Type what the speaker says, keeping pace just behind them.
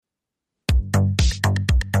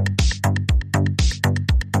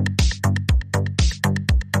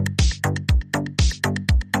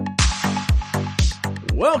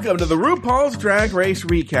Welcome to the RuPaul's Drag Race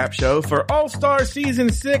Recap Show for All-Star Season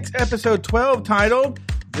 6, Episode 12, titled,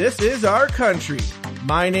 This Is Our Country.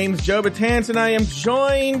 My name's Joe Batance, and I am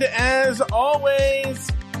joined, as always,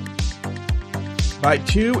 by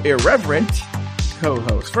two irreverent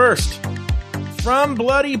co-hosts. First, from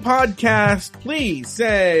Bloody Podcast, please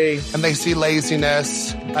say... And they see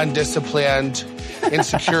laziness, undisciplined,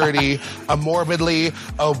 insecurity, a morbidly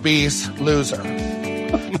obese loser.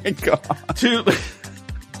 Oh my God.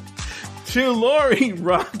 To Lori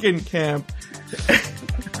Rockenkamp.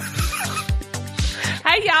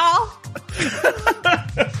 Hey, y'all.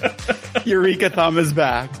 Eureka Thumb is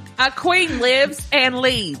back. A queen lives and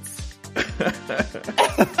leads.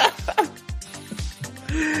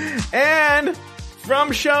 And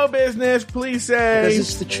from Show Business, please say...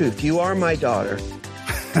 This is the truth. You are my daughter.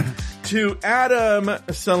 To Adam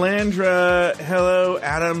Salandra. Hello,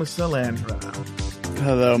 Adam Salandra.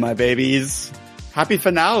 Hello, my babies. Happy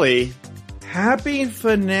finale. Happy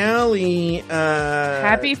finale.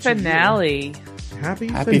 Happy finale. Happy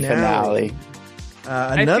finale.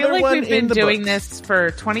 I feel like we've been doing this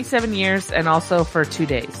for 27 years and also for 2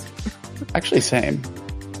 days. Actually, same.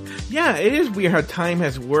 Yeah, it is weird how time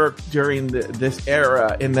has worked during this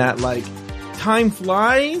era in that, like, time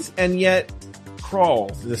flies and yet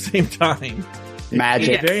crawls at the same time.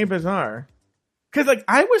 Magic. It's very bizarre. Because, like,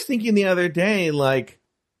 I was thinking the other day, like,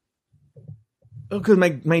 because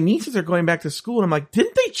my nieces are going back to school, and I'm like,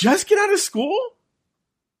 didn't they just get out of school?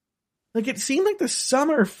 Like, it seemed like the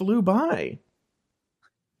summer flew by.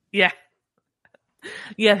 Yeah.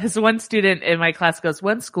 Yeah, this one student in my class goes,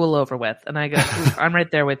 when's school over with? And I go, I'm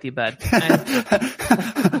right there with you, bud.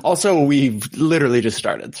 Also, we've literally just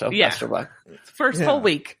started, so yeah. best of luck. First full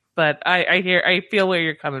week, but I feel where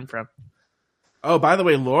you're coming from. Oh, by the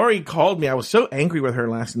way, Lori called me. I was so angry with her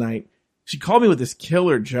last night. She called me with this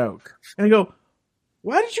killer joke. And I go,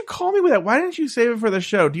 why did you call me with that? Why didn't you save it for the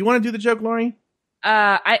show? Do you want to do the joke, Lori?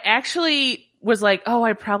 I actually was like,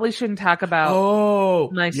 I probably shouldn't talk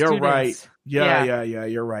about my students. You're right. Yeah,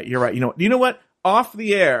 you're right. You're right. You know what? Off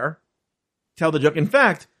the air, tell the joke. In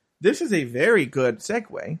fact, this is a very good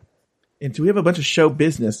segue into, we have a bunch of show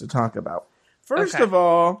business to talk about. First of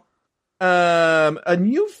all, a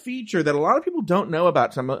new feature that a lot of people don't know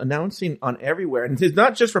about, so I'm announcing on everywhere, and it's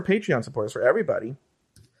not just for Patreon supporters, for everybody.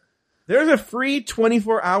 There's a free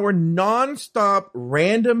 24-hour non-stop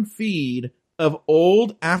random feed of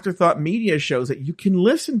old Afterthought media shows that you can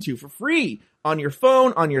listen to for free on your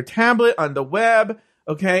phone, on your tablet, on the web.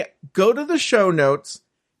 Okay, go to the show notes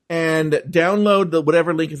and download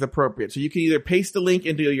whatever link is appropriate. So you can either paste the link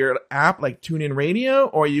into your app like TuneIn Radio,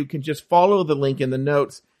 or you can just follow the link in the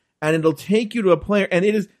notes and it'll take you to a player.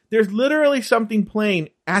 And there's literally something playing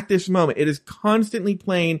at this moment. It is constantly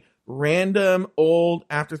playing random old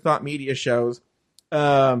Afterthought media shows.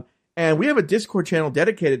 And we have a Discord channel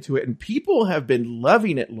dedicated to it, and people have been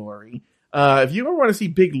loving it, Lori. If you ever want to see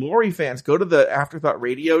big Lori fans, go to the Afterthought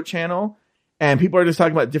Radio channel, and people are just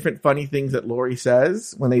talking about different funny things that Lori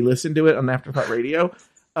says when they listen to it on Afterthought Radio.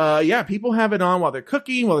 Yeah, people have it on while they're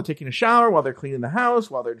cooking, while they're taking a shower, while they're cleaning the house,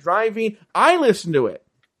 while they're driving. I listen to it.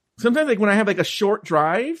 Sometimes, like, when I have, like, a short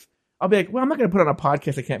drive, I'll be like, well, I'm not going to put on a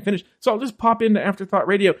podcast I can't finish, so I'll just pop into Afterthought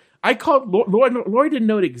Radio. I called Lori didn't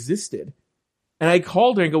know it existed. And I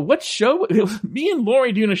called her and go, what show? It was me and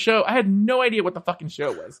Lori doing a show. I had no idea what the fucking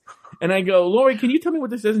show was. And I go, Lori, can you tell me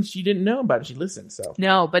what this is? And she didn't know about it. She listened. So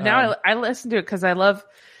no, but now I listen to it because I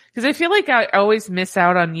feel like I always miss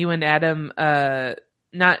out on you and Adam,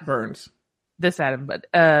 not Burns. This Adam, but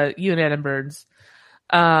you and Adam Burns.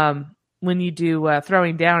 When you do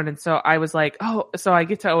Throwing Down. And so I was like, I'm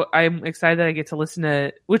excited that I get to listen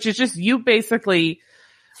to, which is just you basically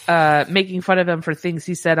making fun of him for things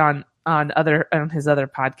he said on his other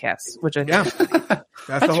podcasts, which I think that's the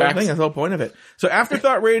whole thing. That's the whole point of it. So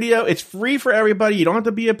Afterthought Radio, it's free for everybody. You don't have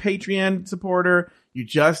to be a Patreon supporter. You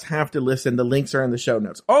just have to listen. The links are in the show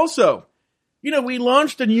notes. Also, we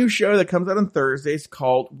launched a new show that comes out on Thursdays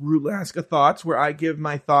called Rulaska Thoughts, where I give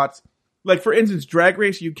my thoughts. Like, for instance, Drag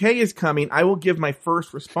Race UK is coming. I will give my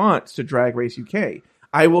first response to Drag Race UK.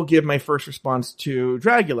 I will give my first response to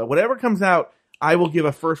Dragula. Whatever comes out, I will give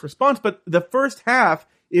a first response. But the first half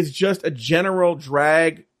is just a general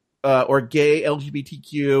drag or gay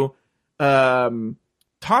LGBTQ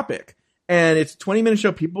topic. And it's a 20-minute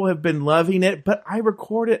show. People have been loving it, but I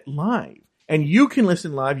record it live. And you can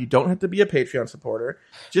listen live. You don't have to be a Patreon supporter.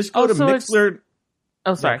 Just go to Mixler.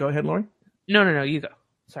 Oh, sorry. Yeah, go ahead, Lauren. No, you go.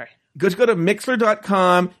 Sorry. Just go to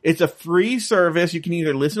Mixler.com. It's a free service. You can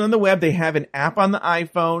either listen on the web. They have an app on the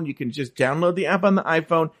iPhone. You can just download the app on the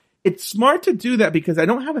iPhone. It's smart to do that because I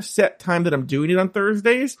don't have a set time that I'm doing it on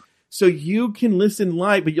Thursdays. so you can listen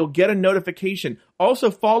live, but you'll get a notification. Also,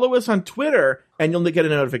 follow us on Twitter, and you'll get a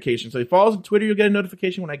notification. So if you follow us on Twitter, you'll get a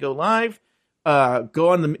notification when I go live.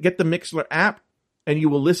 Go on get the Mixler app, and you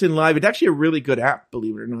will listen live. It's actually a really good app,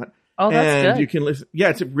 believe it or not. Oh, that's and good. You can listen. Yeah,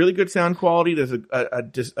 it's a really good sound quality. There's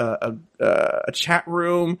a chat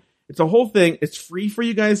room. It's a whole thing. It's free for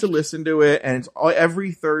you guys to listen to it, and it's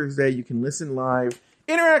every Thursday. You can listen live,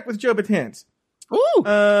 interact with Joe Batance.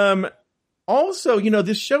 Ooh. Also,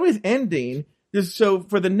 this show is ending. So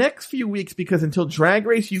for the next few weeks, because until Drag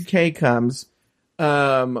Race UK comes, we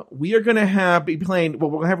are going to be playing. Well,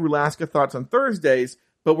 we'll have Rulaska Thoughts on Thursdays,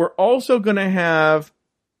 but we're also going to have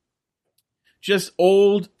just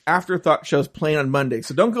old afterthought shows playing on Monday.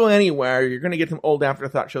 So don't go anywhere. You're going to get some old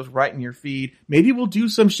afterthought shows right in your feed. Maybe we'll do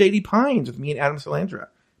some Shady Pines with me and Adam Salandra.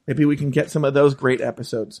 Maybe we can get some of those great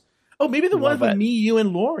episodes. Oh, maybe the one with me, you,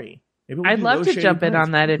 and Lori. I'd love to jump in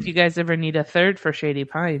on that if you guys ever need a third for Shady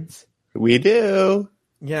Pines. We do.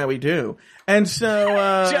 Yeah, we do. And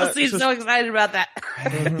so Chelsea's so excited about that.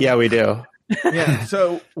 Yeah, we do. Yeah,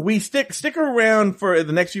 so we stick around for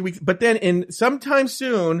the next few weeks, but then sometime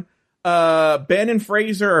soon, Ben and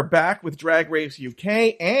Fraser are back with Drag Race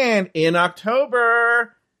UK, and in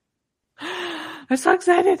October, I'm so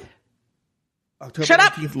excited. October Shut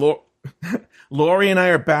up! 19th, Lori and I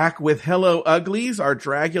are back with Hello Uglies, our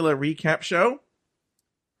Dragula recap show.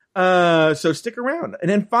 So stick around. And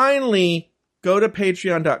then finally, go to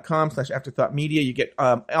patreon.com/afterthoughtmedia. You get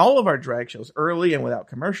all of our drag shows early and without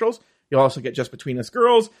commercials. You'll also get Just Between Us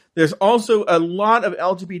Girls. There's also a lot of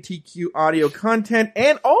LGBTQ audio content,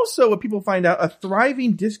 and also what people find out, a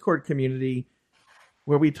thriving Discord community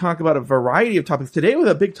where we talk about a variety of topics. Today with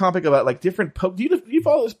a big topic about like different do you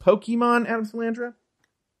follow this Pokemon, Adam Salandra?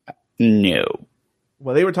 No.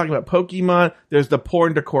 Well, they were talking about Pokemon. There's the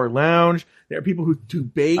Porn Decor Lounge. There are people who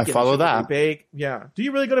bake. I follow that. Bake. Yeah. Do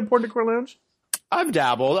you really go to Porn Decor Lounge? I've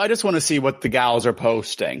dabbled. I just want to see what the gals are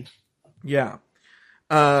posting. Yeah.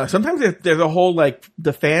 Sometimes there's a whole, like,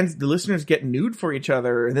 the listeners get nude for each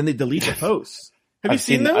other, and then they delete the posts. Have you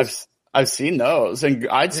seen those? I've seen those, and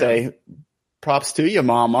I'd say props to you,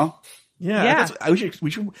 mama. Yeah.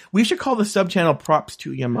 We should call the sub-channel Props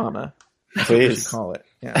to Ya Mama. That's what we should call it.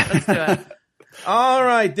 Yeah. Let's do it. All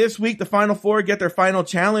right, this week the final four get their final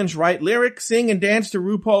challenge: write lyrics, sing, and dance to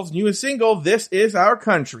RuPaul's newest single, This Is Our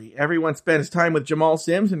Country. Everyone spends time with Jamal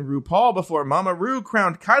Sims and RuPaul before Mama Ru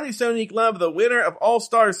crowned Kylie Sonique Love the winner of All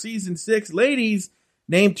Stars Season 6. Ladies,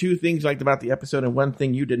 name 2 things you liked about the episode and 1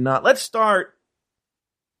 thing you did not. Let's start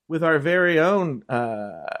with our very own,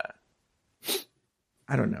 I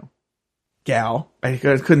don't know, gal. I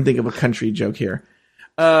couldn't think of a country joke here.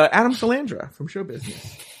 Adam Salandra from Show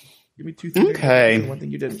Business. Give me 2 things. Okay. And 1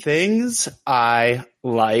 thing you didn't. Things I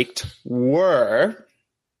liked were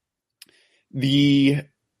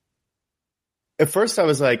at first I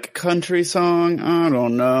was like, country song, I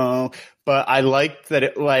don't know. But I liked that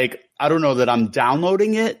it, like, I don't know that I'm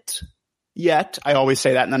downloading it yet. I always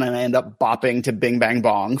say that, and then I end up bopping to Bing Bang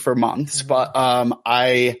Bong for months. But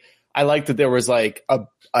I liked that there was like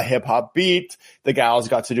a hip hop beat. The gals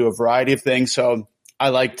got to do a variety of things. So I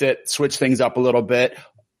liked it, switch things up a little bit.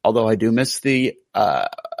 Although I do miss the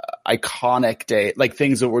iconic day, like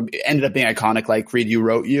things that ended up being iconic, like Read You,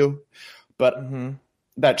 Wrote You. But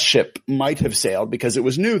that ship might have sailed because it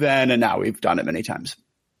was new then, and now we've done it many times.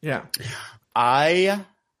 Yeah. I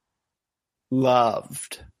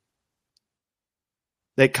loved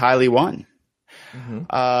that Kylie won.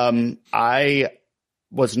 I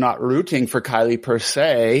was not rooting for Kylie per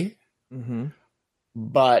se,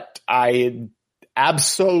 but I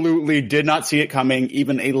absolutely did not see it coming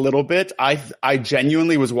even a little bit. I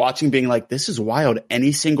genuinely was watching being like, this is wild.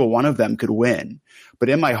 Any single one of them could win. But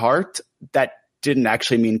in my heart, that didn't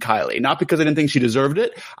actually mean Kylie. Not because I didn't think she deserved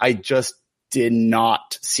it. I just did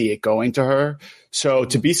not see it going to her. So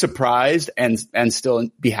to be surprised and still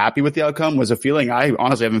be happy with the outcome was a feeling I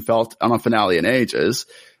honestly haven't felt on a finale in ages.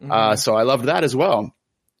 So I loved that as well.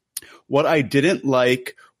 What I didn't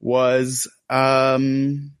like was, I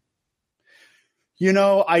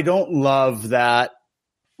don't love that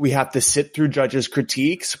we have to sit through judges'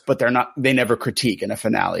 critiques, but they never critique in a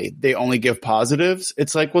finale. They only give positives.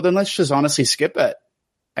 It's like, well, then let's just honestly skip it.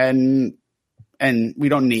 And we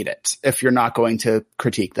don't need it if you're not going to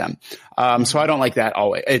critique them. So I don't like that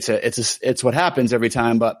always. It's what happens every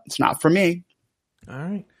time, but it's not for me. All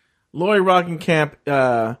right. Lori Roggenkamp,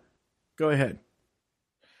 go ahead.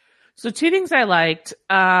 So 2 things I liked.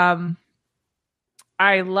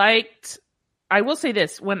 I will say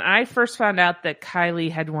this. When I first found out that Kylie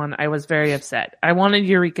had won, I was very upset. I wanted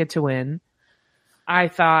Eureka to win. I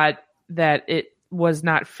thought that it was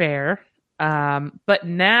not fair. But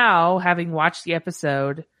now, having watched the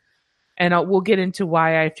episode, and we'll get into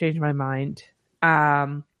why I've changed my mind.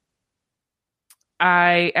 I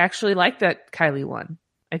actually like that Kylie won.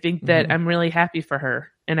 I think that I'm really happy for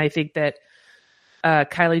her, and I think that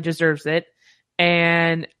Kylie deserves it.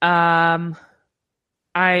 And I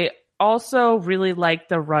also really liked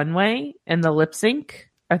the runway and the lip sync.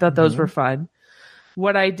 I thought those were fun.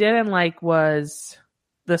 What I didn't like was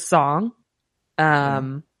the song.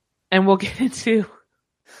 And we'll get into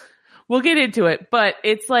it, but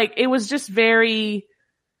it's like, it was just it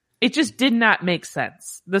just did not make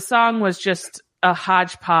sense. The song was just a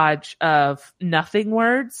hodgepodge of nothing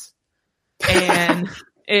words, and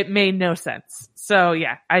it made no sense. So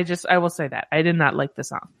yeah, I will say that I did not like the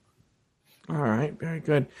song. All right, very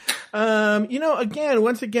good.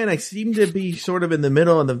 Once again, I seem to be sort of in the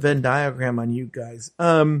middle of the Venn diagram on you guys.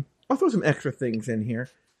 I'll throw some extra things in here.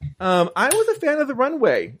 I was a fan of the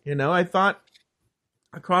runway. I thought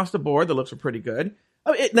across the board the looks were pretty good.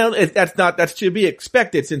 That's to be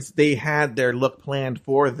expected since they had their look planned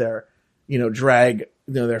for their, drag,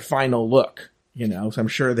 their final look. So I'm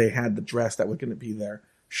sure they had the dress that was going to be their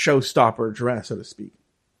showstopper dress, so to speak.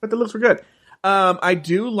 But the looks were good. I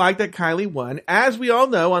do like that Kylie won. As we all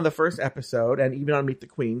know, on the first episode, and even on Meet the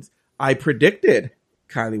Queens, I predicted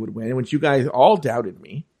Kylie would win, which you guys all doubted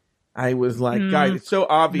me. I was like, guys, it's so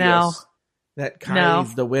obvious that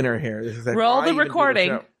Kylie's the winner here. This is like, roll the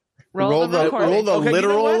recording. Roll the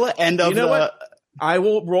literal end of what? I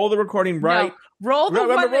will roll the recording right. No, roll the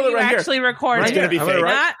one that you actually recorded. It's going to be fake.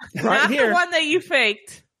 Not here. the one that you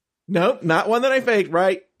faked. Nope, not one that I faked.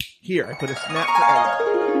 Right here. I put a snap to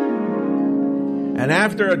everyone. And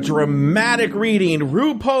after a dramatic reading,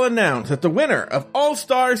 RuPaul announced that the winner of All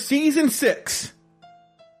Star Season 6...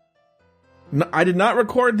 I did not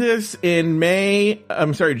record this in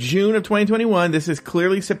June of 2021. This is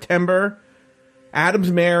clearly September.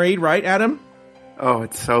 Adam's married, right, Adam? Oh,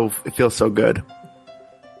 it feels so good.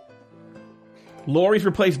 Lori's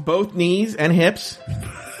replaced both knees and hips.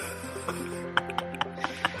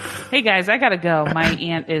 Hey guys, I gotta go. My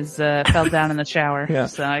aunt fell down in the shower. Yeah.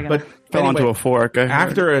 So I gotta... Fell onto a fork.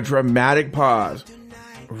 After a dramatic pause,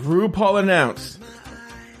 RuPaul announced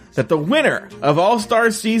that the winner of All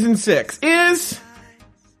Stars Season 6 is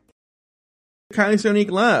Kylie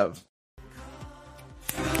Sonique Love.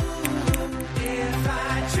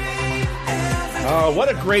 Oh, what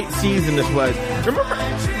a great season this was.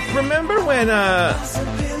 Remember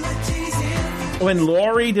when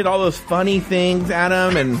Lori did all those funny things,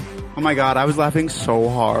 Adam? And oh my God, I was laughing so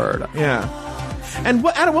hard. Yeah. And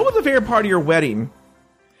Adam, what was the favorite part of your wedding?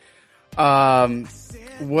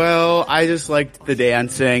 Well, I just liked the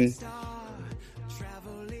dancing.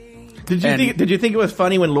 Did you think it was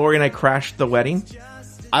funny when Lori and I crashed the wedding?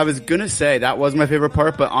 I was gonna say that was my favorite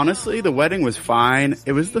part, but honestly, the wedding was fine.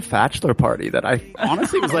 It was the bachelor party that I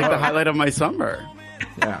honestly was like the highlight of my summer.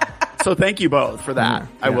 Yeah. So thank you both for that. Yeah.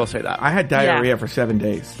 I will say that. I had diarrhea for 7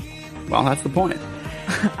 days. Well, that's the point.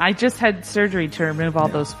 I just had surgery to remove all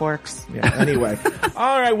those forks. Yeah, anyway.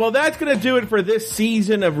 All right, well, that's going to do it for this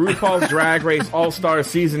season of RuPaul's Drag Race All-Star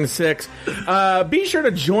Season 6. Be sure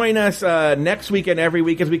to join us next week and every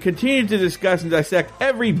week as we continue to discuss and dissect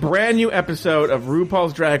every brand new episode of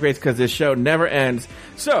RuPaul's Drag Race because this show never ends.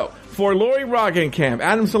 So, for Lori Roggenkamp,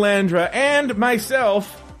 Adam Salandra, and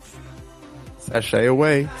myself... Sashay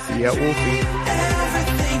away. See ya, Wolfie.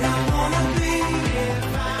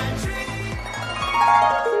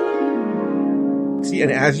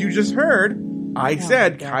 And as you just heard, I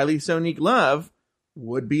said Kylie Sonique Love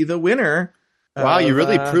would be the winner. Wow, you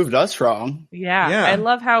really proved us wrong. Yeah, I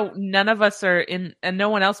love how none of us are in, and no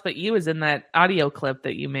one else but you is in that audio clip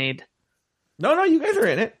that you made. No, you guys are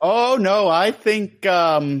in it. Oh, no, I think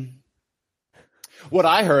what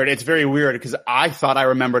I heard, it's very weird because I thought I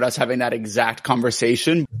remembered us having that exact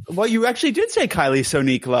conversation. Well, you actually did say Kylie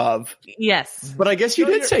Sonique Love. Yes. But I guess you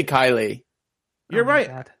did say Kylie. You're right.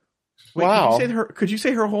 God. Wait, wow. Could you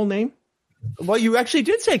say her whole name? Well, you actually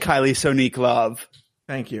did say Kylie Sonique Love.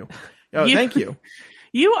 Thank you. Thank you.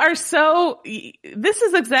 You are so... This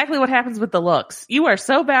is exactly what happens with the looks. You are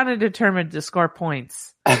so bound and determined to score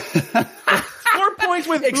points. Score points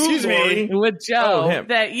with Excuse me. With Joe.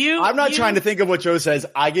 That you... I'm not trying to think of what Joe says.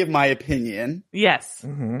 I give my opinion. Yes.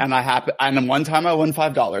 Mm-hmm. And then one time I won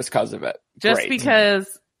 $5 because of it.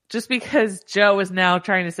 Just because Joe is now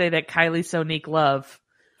trying to say that Kylie Sonique Love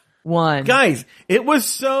won. Guys, it was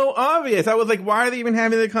so obvious. I was like, why are they even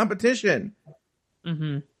having the competition?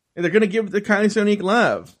 Mm-hmm. They're going to give the Kylie Sonique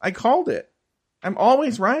Love. I called it. I'm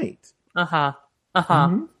always right. Uh-huh. Uh-huh.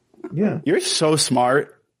 Mm-hmm. Yeah. You're so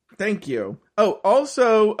smart. Thank you. Oh,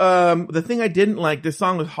 also, the thing I didn't like, this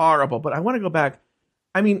song was horrible, but I want to go back.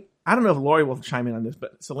 I mean, I don't know if Lori will chime in on this,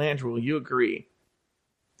 but Solange, will you agree?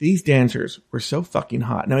 These dancers were so fucking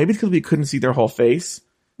hot. Now, maybe it's because we couldn't see their whole face.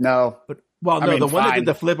 No. But, well, no, the one that did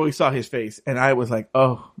the flip, we saw his face, and I was like,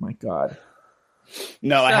 oh, my God.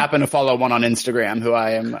 No, I happen to follow one on Instagram who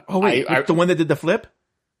I am. Oh, wait, the one that did the flip?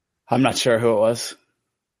 I'm not sure who it was.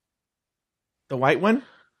 The white one?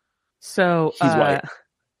 So, He's white.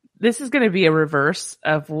 This is going to be a reverse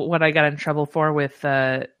of what I got in trouble for with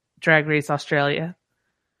Drag Race Australia.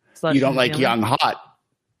 You don't like young, hot.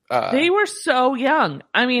 They were so young.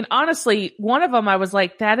 I mean, honestly, one of them I was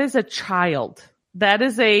like, that is a child. That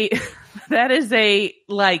is a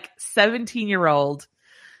 17-year-old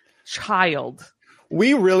child.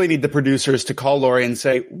 We really need the producers to call Lori and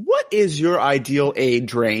say, what is your ideal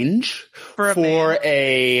age range for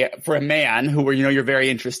a man who you're very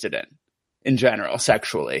interested in general,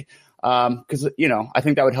 sexually? Because, I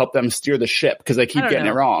think that would help them steer the ship because they keep getting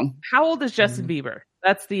it wrong. How old is Justin Bieber?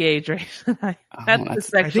 That's the age range. I think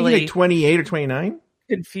he's like 28 or 29.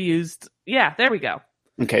 Confused. Yeah, there we go.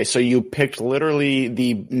 Okay, so you picked literally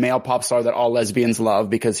the male pop star that all lesbians love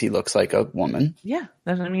because he looks like a woman. Yeah,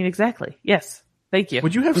 exactly. Yes. Thank you.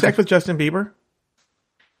 Would you have sex with Justin Bieber?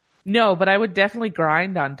 No, but I would definitely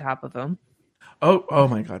grind on top of him. Oh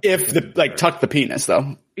my God. If tuck the penis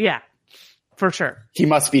though. Yeah, for sure. He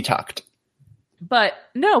must be tucked. But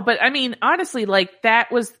I mean, honestly,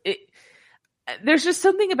 that was it. There's just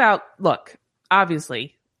something about, look,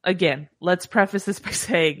 obviously, again, let's preface this by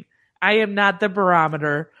saying I am not the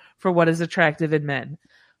barometer for what is attractive in men.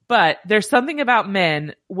 But there's something about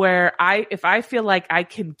men where if I feel like I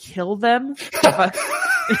can kill them, I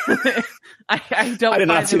don't did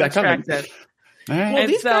not find see them that coming. attractive. Well, and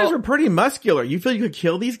these guys were pretty muscular. You feel you could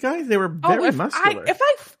kill these guys? They were very muscular.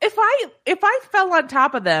 If I fell on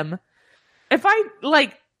top of them, if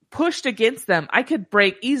I pushed against them, I could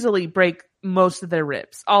easily break most of their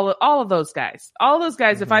ribs. All of those guys.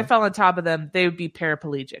 Mm-hmm. If I fell on top of them, they would be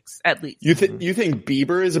paraplegics at least. You think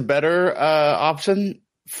Bieber is a better option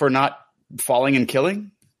for not falling and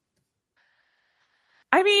killing?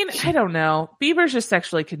 I mean, I don't know. Bieber's just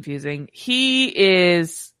sexually confusing.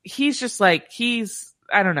 He's just I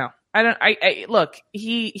don't know. Look,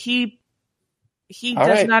 he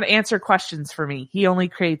does not answer questions for me. He only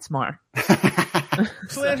creates more.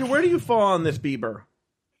 Solange, where do you fall on this Bieber?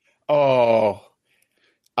 Oh,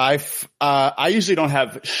 I usually don't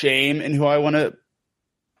have shame in who I want to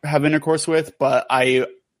have intercourse with, but I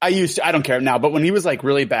don't care now, but when he was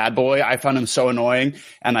really bad boy, I found him so annoying,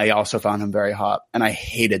 and I also found him very hot, and I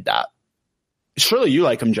hated that. Surely you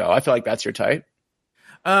like him, Joe. I feel like that's your type.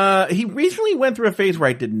 He recently went through a phase where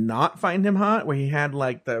I did not find him hot, where he had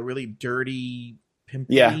the really dirty,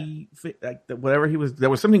 pimpy, whatever he was. There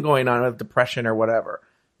was something going on with depression or whatever.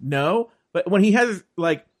 No, but when he has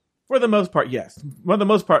for the most part, yes. For the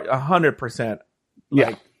most part, 100%.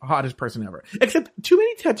 Hottest person ever. Except too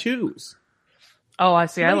many tattoos. Oh, I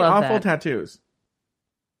see. I love awful tattoos.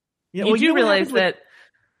 Yeah, you do realize that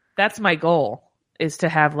that's my goal, is to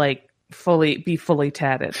have be fully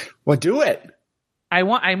tatted. Well, do it.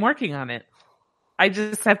 I'm working on it. I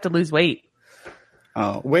just have to lose weight.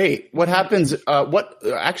 Oh, wait. What happens? What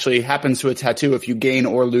actually happens to a tattoo if you gain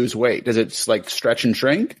or lose weight? Does it stretch and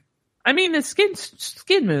shrink? I mean, the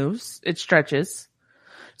skin moves. It stretches.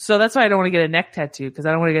 So that's why I don't want to get a neck tattoo, because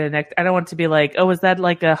I don't want to get a neck. I don't want it to be is that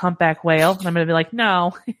a humpback whale? And I'm going to be like,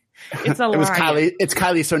 no, it's a lion. It's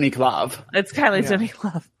Kylie Sonique Love. It's Kylie Sonique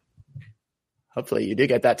Love. Hopefully you do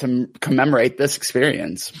get that to commemorate this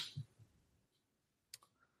experience.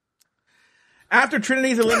 After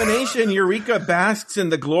Trinity's elimination, Eureka basks in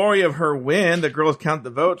the glory of her win. The girls count the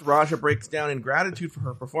votes. Raja breaks down in gratitude for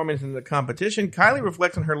her performance in the competition. Kylie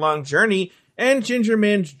reflects on her long journey, and Ginger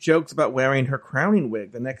Minge jokes about wearing her crowning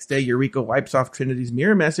wig. The next day, Eureka wipes off Trinity's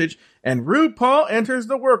mirror message, and RuPaul enters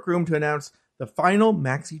the workroom to announce the final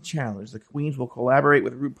Maxi Challenge. The queens will collaborate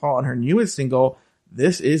with RuPaul on her newest single,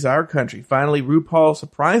 This Is Our Country. Finally, RuPaul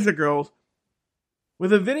surprised the girls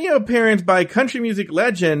with a video appearance by country music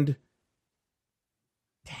legend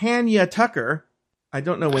Tanya Tucker. I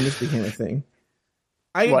don't know when this became a thing.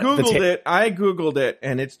 I googled it,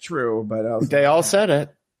 and it's true. But they all said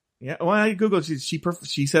it. Yeah, well, I googled.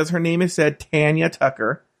 She says her name is said Tanya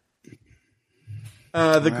Tucker.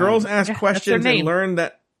 The girls ask questions and learn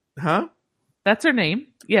that. Huh? That's her name.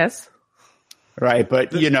 Yes. Right,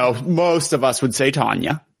 but most of us would say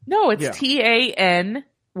Tanya. No, it's Tanya.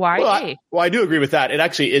 Well, I do agree with that. It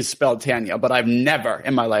actually is spelled Tanya, but I've never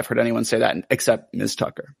in my life heard anyone say that except Ms.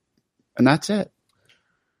 Tucker. And that's it.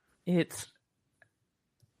 It's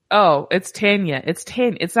oh, it's Tanya. It's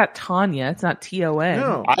Tanya. It's not Tanya. It's not Ton.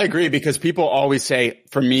 No. I agree because people always say,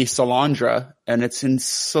 for me, Salandra, and it's in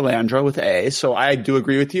Salandra with A. So I do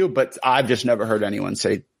agree with you, but I've just never heard anyone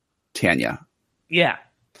say Tanya. Yeah.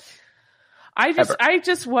 I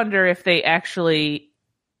just wonder if they actually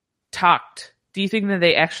talked. Do you think that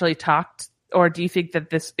they actually talked? Or do you think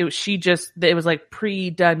that it was like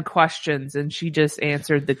pre-done questions and she just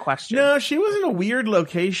answered the question? No, she was in a weird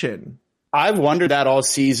location. I've wondered that all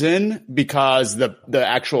season because the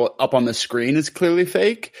actual up on the screen is clearly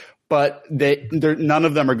fake, but none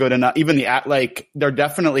of them are good enough. Even they're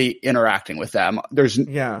definitely interacting with them. There's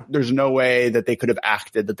no way that they could have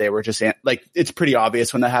acted that they were just it's pretty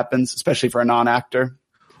obvious when that happens, especially for a non-actor.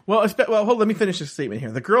 Well, hold. Let me finish this statement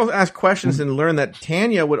here. The girls asked questions and learned that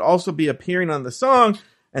Tanya would also be appearing on the song,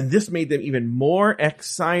 and this made them even more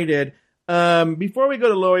excited. Before we go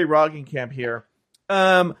to Lori Roggenkamp here,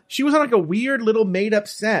 she was on like a weird little made-up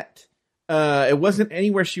set. It wasn't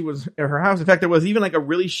anywhere she was at her house. In fact, there was even like a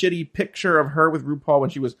really shitty picture of her with RuPaul when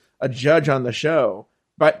she was a judge on the show,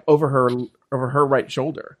 right over her right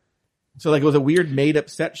shoulder. So like it was a weird made-up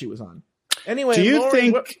set she was on. Anyway, do you Lori,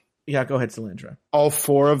 think? Yeah, go ahead, Salandra. All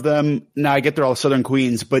four of them, now I get they're all Southern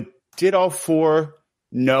Queens, but did all four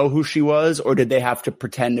know who she was, or did they have to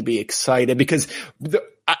pretend to be excited? Because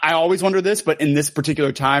I always wonder this, but in this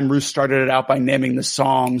particular time, Ruth started it out by naming the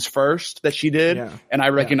songs first that she did, and I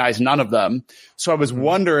recognized none of them. So I was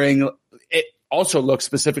wondering, it also looked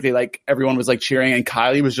specifically like everyone was like cheering and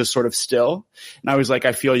Kylie was just sort of still. And I was like,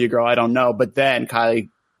 I feel you, girl, I don't know. But then Kylie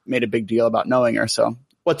made a big deal about knowing her. So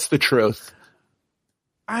what's the truth?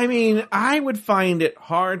 I mean, I would find it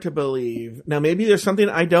hard to believe. Now, maybe there's something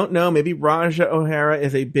I don't know. Maybe Raja O'Hara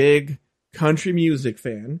is a big country music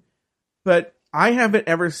fan, but I haven't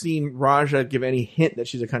ever seen Raja give any hint that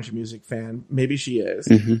she's a country music fan. Maybe she is.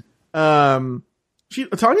 Mm-hmm.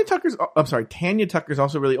 Tanya Tucker's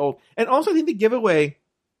also really old. And also I think the giveaway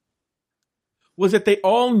was that they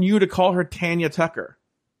all knew to call her Tanya Tucker.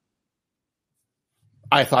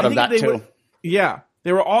 I thought of that too. Yeah.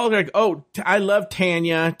 They were all like, "Oh, I love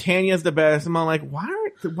Tanya. Tanya's the best." And I'm like, "Why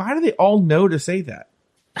do they all know to say that?"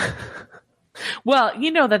 Well, you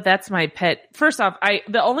know that's my pet. First off,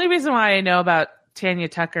 the only reason why I know about Tanya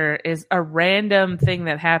Tucker is a random thing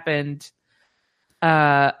that happened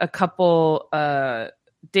a couple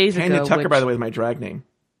days ago. Tanya Tucker, by the way, is my drag name.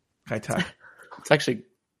 Kai Tuck. It's actually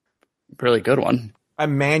a really good one.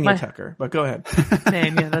 I'm Manya Tucker, but go ahead.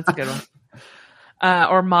 Manya, that's a good one.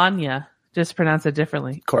 Or Manya. Just pronounce it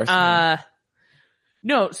differently. Of course.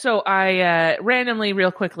 No, so I randomly, real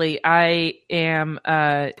quickly, I am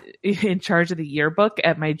in charge of the yearbook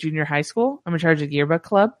at my junior high school. I'm in charge of the yearbook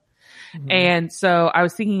club. Mm-hmm. And so I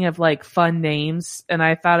was thinking of like fun names, and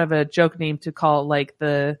I thought of a joke name to call like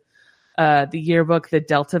the yearbook the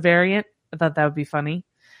Delta variant. I thought that would be funny.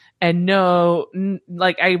 And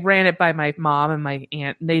I ran it by my mom and my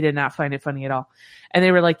aunt, and they did not find it funny at all. And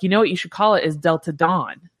they were like, you know what you should call it is Delta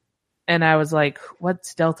Dawn. And I was like,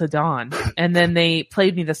 what's Delta Dawn? And then they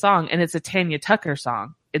played me the song, and it's a Tanya Tucker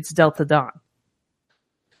song. It's Delta Dawn.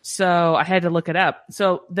 So I had to look it up.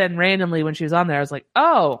 So then randomly when she was on there, I was like,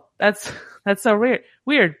 oh, that's so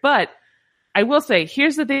weird. But I will say,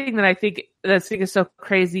 here's the thing that I think is so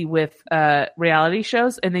crazy with reality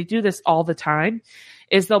shows, and they do this all the time,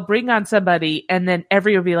 is they'll bring on somebody and then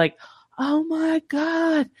everyone will be like, oh my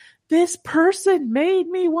God, this person made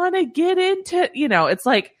me want to get into, it's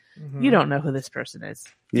like, you don't know who this person is.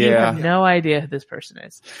 You have no idea who this person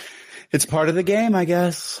is. It's part of the game, I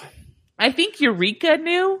guess. I think Eureka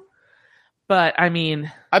knew, but I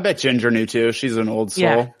mean, I bet Ginger knew too. She's an old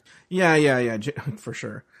soul. Yeah, for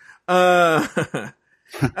sure. So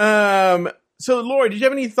Lori, did you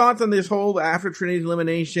have any thoughts on this whole after Trinity's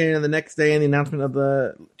elimination and the next day and the announcement of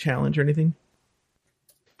the challenge or anything?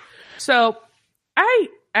 So I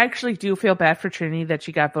actually do feel bad for Trinity that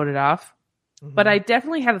she got voted off, but I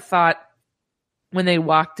definitely had a thought when they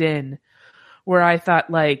walked in where I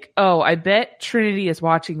thought like, oh, I bet Trinity is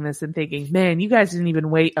watching this and thinking, man, you guys didn't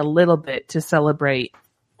even wait a little bit to celebrate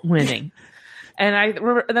winning. And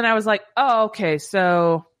then I was like, oh, okay.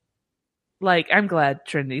 So like, I'm glad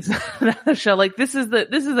Trinity's on the show. Like this is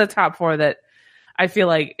the top four that I feel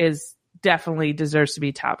like is definitely deserves to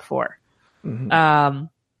be top four. Mm-hmm.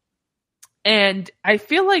 And I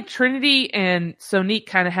feel like Trinity and Sonique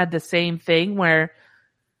kind of had the same thing where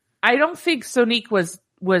I don't think Sonique was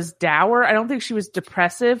dour. I don't think she was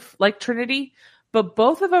depressive like Trinity, but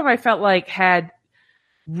both of them I felt like had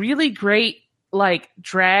really great like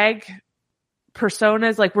drag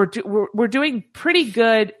personas. Like we're doing pretty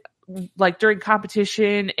good like during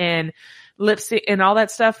competition and lip sync and all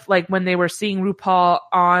that stuff, like when they were seeing RuPaul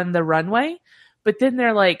on the runway, but then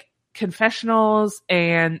they're like confessionals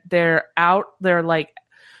and they're like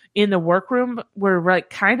in the workroom were like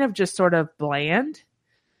kind of just sort of bland.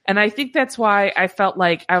 And I think that's why I felt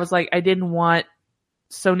like I was like, I didn't want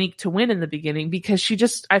Sonique to win in the beginning,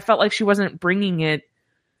 because I felt like she wasn't bringing it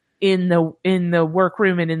in the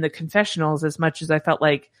workroom and in the confessionals as much as I felt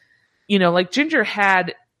like, like Ginger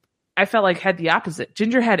had the opposite.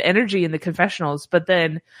 Ginger had energy in the confessionals, but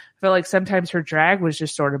then I felt like sometimes her drag was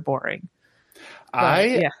just sort of boring.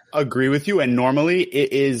 I agree with you. And normally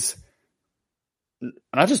it is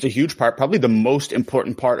not just a huge part, probably the most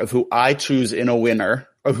important part of who I choose in a winner,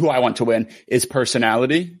 or who I want to win, is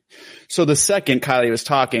personality. So the second Kylie was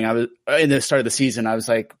talking, in the start of the season, I was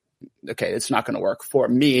like, okay, it's not going to work for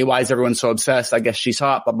me. Why is everyone so obsessed? I guess she's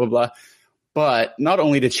hot, blah, blah, blah. But not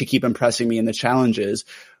only did she keep impressing me in the challenges,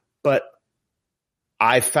 but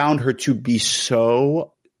I found her to be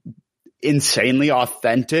so insanely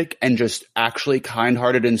authentic and just actually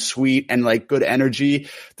kind-hearted and sweet and like good energy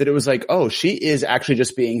that it was like, oh, she is actually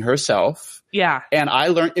just being herself. Yeah. And I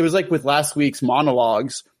learned, it was like with last week's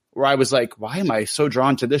monologues where I was like, why am I so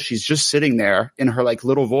drawn to this? She's just sitting there in her like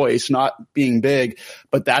little voice, not being big,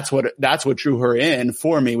 but that's what drew her in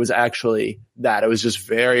for me, was actually that. It was just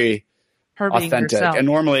very authentic. Herself. And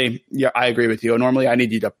normally, yeah, I agree with you. Normally I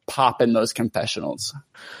need you to pop in those confessionals.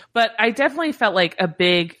 But I definitely felt like a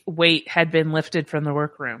big weight had been lifted from the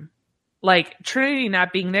workroom. Like Trinity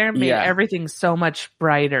not being there made everything so much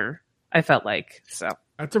brighter, I felt like. So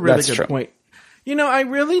that's a really good point. I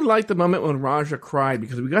really liked the moment when Raja cried,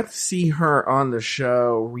 because we got to see her on the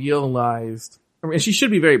show realized, and she should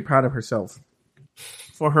be very proud of herself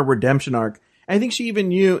for her redemption arc. I think she even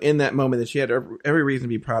knew in that moment that she had every reason to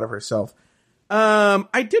be proud of herself.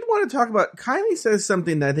 I did want to talk about, Kylie says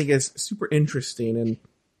something that I think is super interesting, and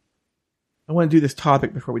I want to do this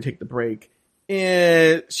topic before we take the break.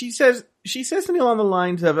 And she says something along the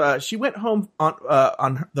lines of, she went home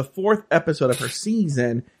on the 4th episode of her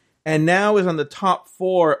season, and now is on the top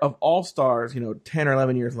 4 of All Stars, 10 or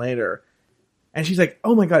 11 years later. And she's like,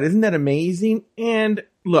 oh my God, isn't that amazing? And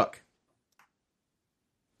look,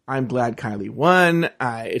 I'm glad Kylie won.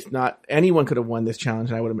 It's not, anyone could have won this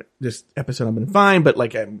challenge and this episode would have been fine, but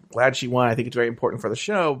like, I'm glad she won. I think it's very important for the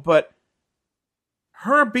show, but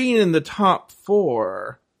her being in the top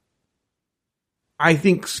 4, I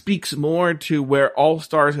think speaks more to where All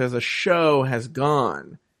Stars as a show has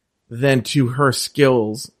gone than to her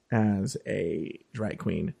skills as a drag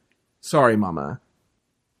queen. Sorry, Mama.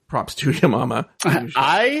 Props to you, Mama.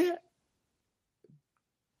 I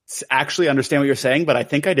actually understand what you're saying, but I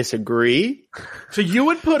think I disagree. So you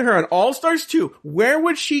would put her on All Stars 2. Where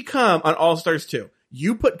would she come on All Stars 2?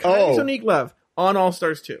 You put Kylie Sonique Love on All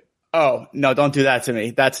Stars 2. Oh, no, don't do that to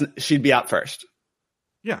me. She'd be out first.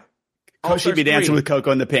 Yeah. She'd be dancing with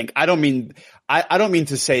Coco in the pink. I don't mean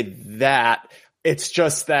to say that. It's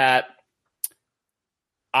just that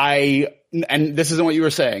and this isn't what you were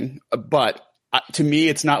saying, but to me,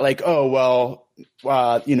 it's not like, oh, well,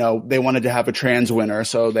 they wanted to have a trans winner,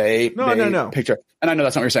 so they picked her. And I know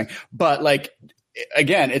that's not what you're saying, but like,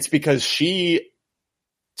 again, it's because she,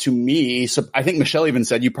 to me, so I think Michelle even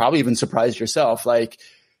said, you probably even surprised yourself. Like,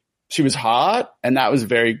 she was hot, and that was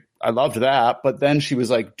I loved that, but then she was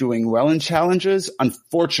like doing well in challenges.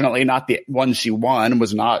 Unfortunately, not the one she won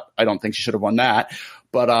I don't think she should have won that.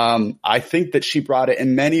 But I think that she brought it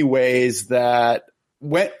in many ways that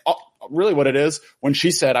went really what it is. When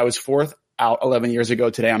she said I was 4th out 11 years ago,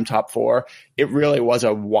 today I'm top 4, it really was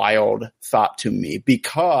a wild thought to me,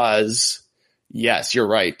 because yes, you're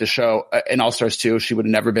right. The show in All Stars 2, she would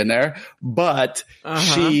have never been there, but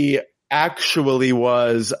she actually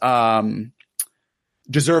was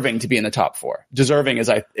deserving to be in the top 4. Deserving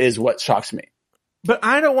is what shocks me. But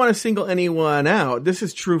I don't want to single anyone out. This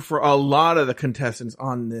is true for a lot of the contestants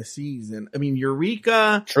on this season. I mean,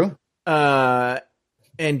 Eureka, true,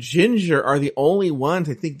 and Ginger are the only ones,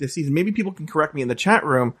 I think, this season. Maybe people can correct me in the chat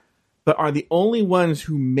room, but are the only ones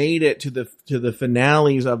who made it to the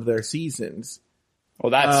finales of their seasons.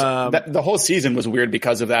 Well, the whole season was weird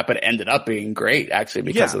because of that, but it ended up being great actually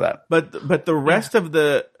because of that. But the rest of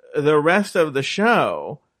the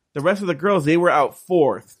show. The rest of the girls, they were out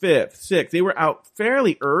 4th, 5th, 6th. They were out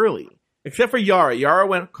fairly early, except for Yara. Yara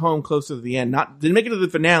went home close to the end. Didn't make it to the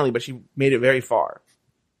finale, but she made it very far.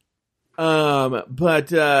 But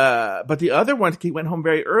the other ones went home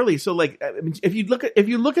very early. So, like, I mean, if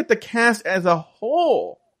you look at the cast as a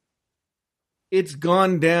whole, it's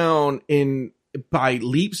gone down by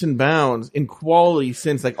leaps and bounds in quality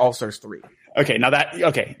since like All Stars 3. Okay, now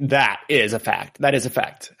that is a fact. That is a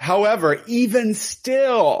fact. However, even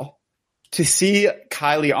still, to see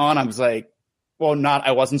Kylie on, I was like, well,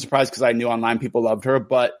 I wasn't surprised because I knew online people loved her,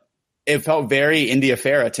 but it felt very India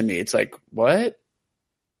Farah to me. It's like, what?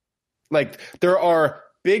 Like, there are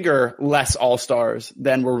bigger, less all-stars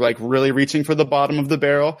than were like really reaching for the bottom of the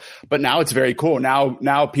barrel. But now it's very cool.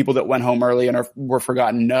 Now people that went home early and were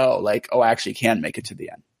forgotten know, like, oh, I actually can make it to the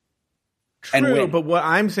end. True, but what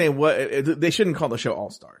I'm saying, they shouldn't call the show All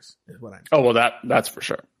Stars, is what I'm saying. Oh, well, that's for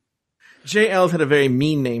sure. JL's had a very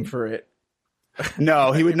mean name for it.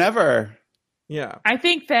 No, he would never. Yeah. I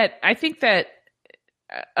think that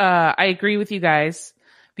I agree with you guys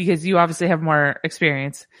because you obviously have more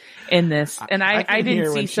experience in this. And I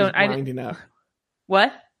didn't see so winding up.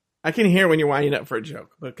 What? I can hear when you're winding up for a joke.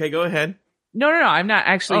 Okay, go ahead. No, I'm not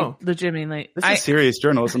actually legitimately. This is serious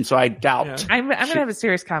journalism, so I doubt. Yeah. I'm going to have a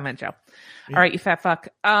serious comment, Joe. Yeah. All right, you fat fuck.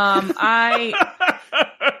 I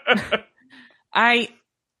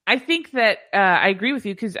think that I agree with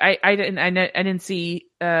you because I didn't see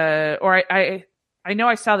or I know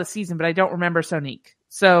I saw the season, but I don't remember Sonique.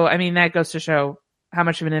 So I mean that goes to show how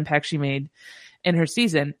much of an impact she made in her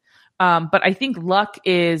season. But I think luck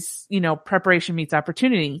is, preparation meets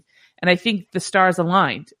opportunity. And I think the stars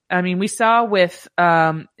aligned. I mean, we saw with,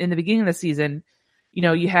 in the beginning of the season,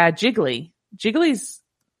 you had Jiggly. Jiggly's,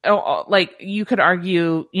 like, you could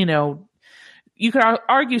argue,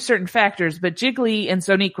 argue certain factors, but Jiggly and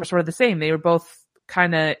Sonique were sort of the same. They were both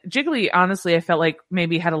kind of, Jiggly, honestly, I felt like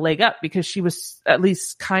maybe had a leg up because she was at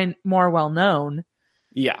least more well known.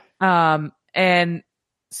 Yeah. And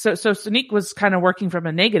so Sonique was kind of working from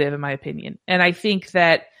a negative, in my opinion. And I think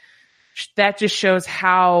that just shows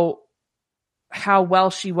how well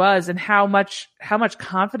she was and how much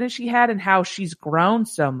confidence she had and how she's grown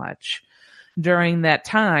so much during that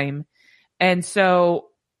time. And so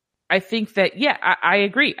I think that, I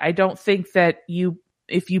agree. I don't think that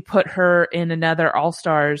if you put her in another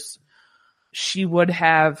All-Stars, she would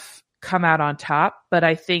have come out on top. But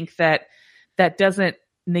I think that doesn't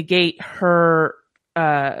negate her,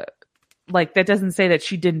 that doesn't say that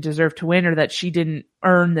she didn't deserve to win or that she didn't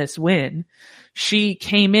earn this win. She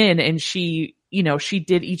came in and she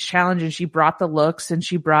did each challenge and she brought the looks and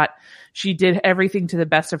she did everything to the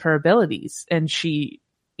best of her abilities and she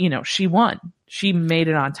won. She made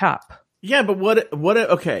it on top. Yeah, but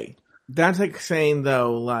okay. That's like saying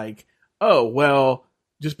though, like, oh, well,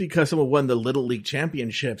 just because someone won the Little League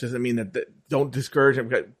championships doesn't mean that don't discourage them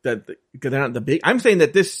because they're not the big. I'm saying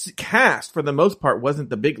that this cast for the most part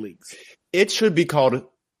wasn't the big leagues. It should be called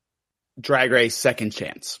Drag Race Second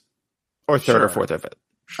Chance or third or fourth of it.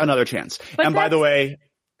 Another chance. But and by the way,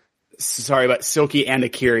 sorry, but Silky and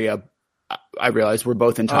Akira, I realized we're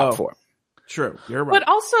both in top 4. True. You're right. But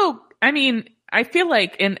also, I mean, I feel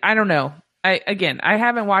like, and I don't know, I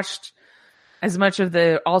haven't watched as much of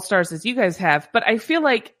the All-Stars as you guys have, but I feel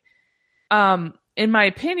like, in my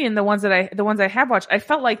opinion, the ones I have watched, I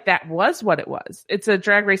felt like that was what it was. It's a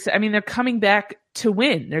drag race. I mean, they're coming back to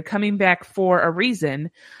win. They're coming back for a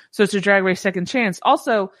reason. So it's a drag race second chance.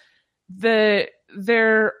 Also, they're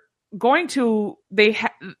going to, they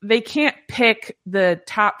can't pick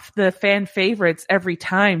the fan favorites every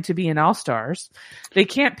time to be in All-Stars. They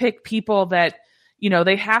can't pick people that,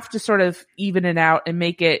 they have to sort of even it out and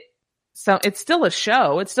make it so it's still a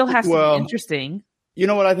show. It still has to be interesting. You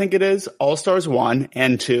know what I think it is? All-Stars 1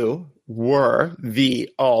 and 2 were the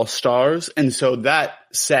All-Stars. And so that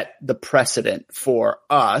set the precedent for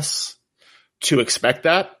us to expect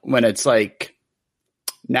that when it's like,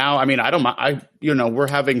 now, I mean, I don't mind. We're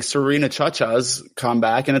having Serena Chacha's come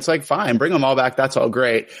back and it's like, fine, bring them all back. That's all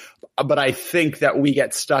great. But I think that we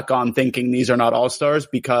get stuck on thinking these are not all-stars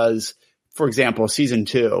because, for example, season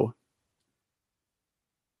 2,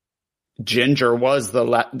 Ginger was the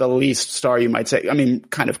least star, you might say. I mean,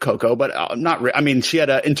 kind of Coco, but not I mean, she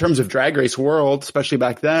had in terms of Drag Race World, especially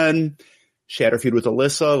back then, she had her feud with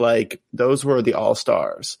Alyssa. Like, those were the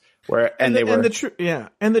all-stars. And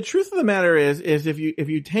the truth of the matter is if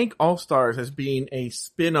you take All Stars as being a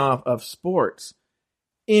spin-off of sports,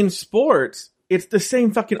 in sports it's the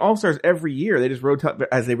same fucking All Stars every year. They just rotate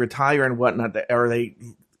as they retire and whatnot, or they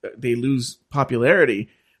lose popularity.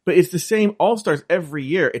 But it's the same All Stars every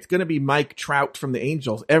year. It's going to be Mike Trout from the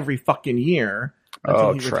Angels every fucking year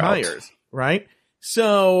until he retires, right?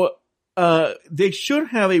 So they should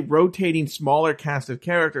have a rotating smaller cast of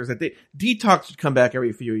characters that Detox should come back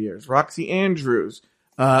every few years. Roxy Andrews,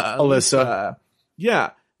 Alyssa.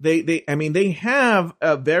 They have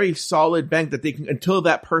a very solid bank that they can, until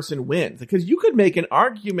that person wins. Because you could make an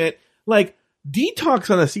argument like Detox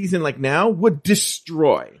on a season like now would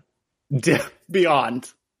destroy. Beyond.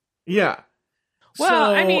 Yeah.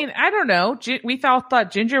 Well, I mean, I don't know. We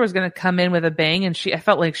thought Ginger was going to come in with a bang, and I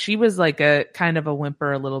felt like she was like a kind of a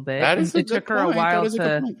whimper a little bit. That is it took her a while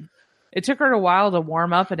It took her a while to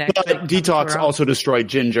warm up and actually. But Detox also destroyed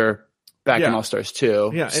Ginger back in All Stars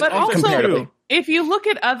 2. Yeah, but also comparatively. If you look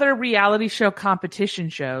at other reality competition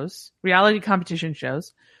shows,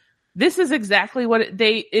 this is exactly what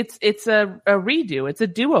it's a redo. It's a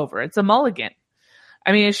do-over. It's a mulligan.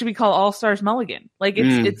 I mean, it should be called All Stars Mulligan. Like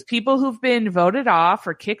it's people who've been voted off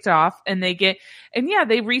or kicked off, and they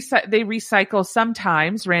recycle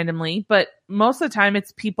sometimes randomly, but most of the time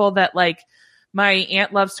it's people that, like, my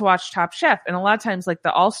aunt loves to watch Top Chef, and a lot of times, like,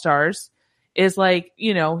 the All Stars is like,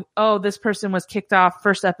 oh, this person was kicked off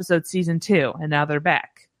first episode season 2, and now they're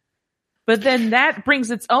back. But then that brings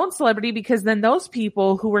its own celebrity, because then those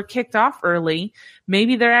people who were kicked off early,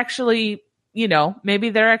 maybe they're actually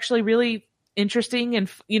really interesting. And,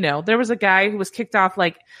 there was a guy who was kicked off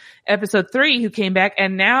like episode 3 who came back,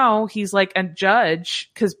 and now he's like a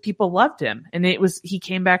judge because people loved him, and he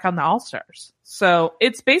came back on the All Stars. So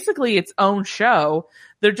it's basically its own show.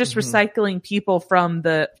 They're just recycling people from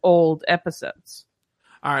the old episodes.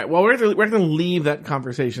 All right. Well, we're going to leave that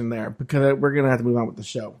conversation there, because we're going to have to move on with the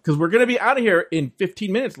show, because we're going to be out of here in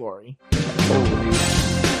 15 minutes, Lori.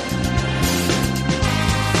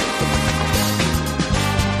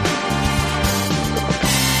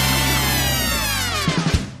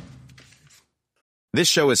 This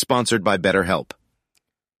show is sponsored by BetterHelp.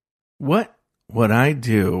 What would I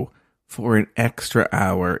do for an extra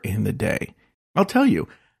hour in the day? I'll tell you,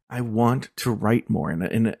 I want to write more.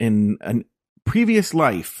 In a previous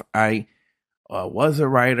life, I was a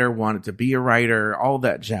writer, wanted to be a writer, all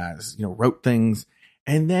that jazz, wrote things.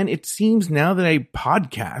 And then it seems now that I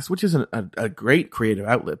podcast, which is a great creative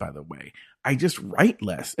outlet, by the way, I just write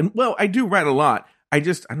less. And well, I do write a lot. I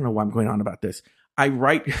don't know why I'm going on about this. I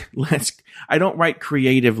write less. I don't write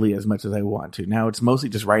creatively as much as I want to. Now it's mostly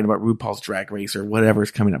just writing about RuPaul's Drag Race or whatever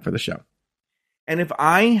is coming up for the show. And if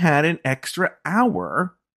I had an extra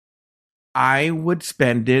hour, I would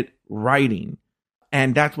spend it writing.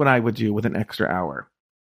 And that's what I would do with an extra hour.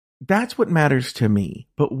 That's what matters to me.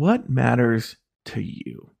 But what matters to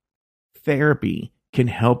you? Therapy can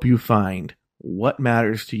help you find what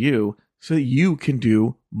matters to you so you can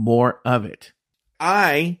do more of it.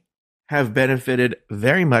 I have benefited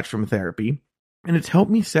very much from therapy, and it's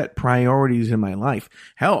helped me set priorities in my life.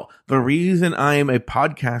 Hell, the reason I am a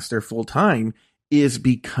podcaster full time is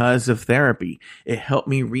because of therapy. It helped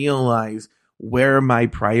me realize where my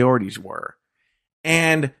priorities were.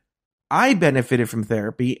 And I benefited from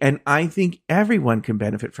therapy, and I think everyone can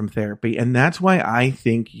benefit from therapy. And that's why I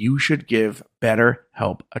think you should give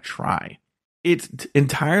BetterHelp a try. It's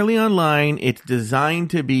entirely online. It's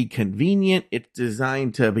designed to be convenient. It's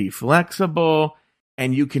designed to be flexible,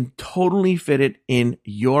 and you can totally fit it in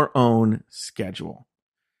your own schedule.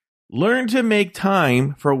 Learn to make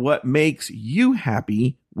time for what makes you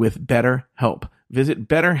happy with BetterHelp. Visit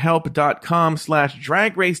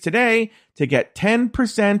BetterHelp.com/Drag Race today to get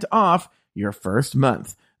 10% off your first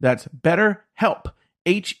month. That's BetterHelp,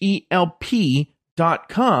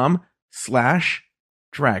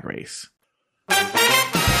 HELP.com/Drag Race.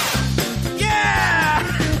 Yeah!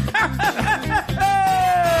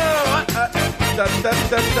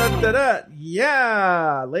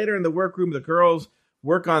 Yeah! Later in the workroom, the girls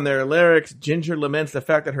work on their lyrics. Ginger laments the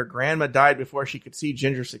fact that her grandma died before she could see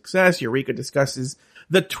Ginger's success. Eureka discusses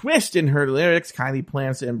the twist in her lyrics. Kylie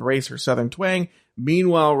plans to embrace her southern twang.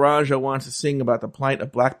 Meanwhile, Raja wants to sing about the plight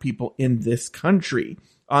of black people in this country.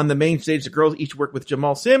 On the main stage, the girls each work with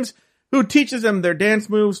Jamal Sims, who teaches them their dance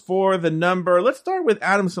moves for the number. Let's start with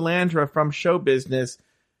Adam Salandra from Show Business.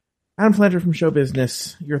 Adam Salandra from Show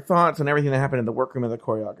Business, your thoughts on everything that happened in the workroom and the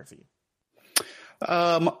choreography.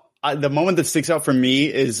 The moment that sticks out for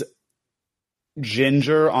me is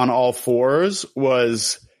Ginger on all fours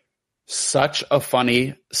was such a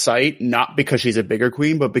funny sight, not because she's a bigger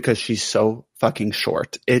queen, but because she's so fucking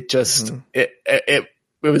short. It just, it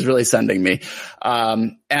was really sending me.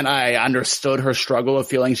 And I understood her struggle of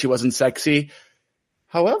feeling she wasn't sexy.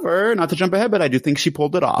 However, not to jump ahead, but I do think she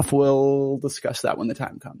pulled it off. We'll discuss that when the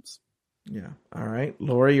time comes. Yeah. All right.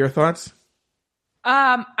 Lori, your thoughts?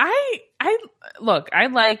 I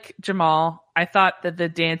like Jamal. I thought that the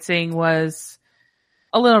dancing was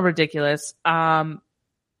a little ridiculous. I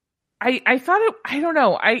thought it, I don't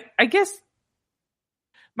know. I guess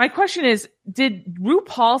my question is, did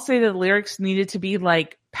RuPaul say that the lyrics needed to be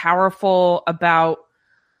like powerful about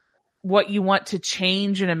what you want to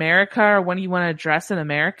change in America or what you want to address in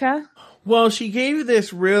America? Well, she gave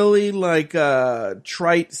this really like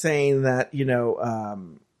trite saying that,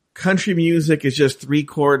 country music is just 3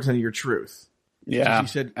 chords and your truth. Yeah. She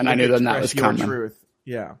said, and I knew then that was express your coming. truth.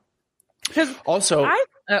 Yeah. Also,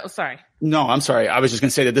 sorry. no, I'm sorry. I was just going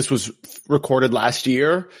to say that this was recorded last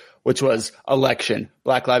year, which was election,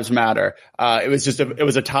 Black Lives Matter. It was just it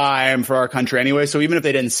was a time for our country anyway. So even if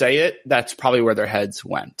they didn't say it, that's probably where their heads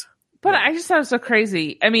went. But I just thought it was so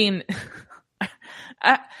crazy. I mean,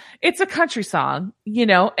 it's a country song,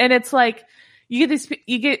 and it's like you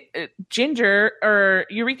get Ginger or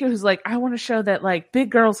Eureka who's like, I want to show that like big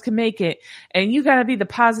girls can make it, and you got to be the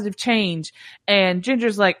positive change. And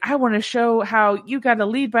Ginger's like, I want to show how you got to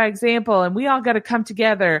lead by example, and we all got to come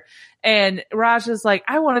together. And Raja's like,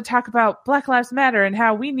 I want to talk about Black Lives Matter and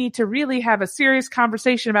how we need to really have a serious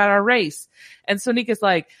conversation about our race. And Sonika's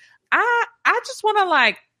like, I just want to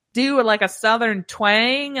like do like a Southern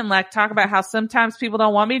twang and like talk about how sometimes people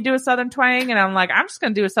don't want me to do a Southern twang. And I'm like, I'm just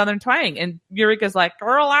going to do a Southern twang. And Eureka's like,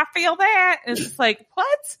 girl, I feel that. And it's just like,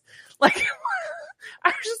 what? Like, I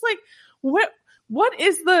was just like, what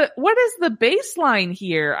is the baseline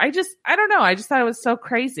here? I don't know. I just thought it was so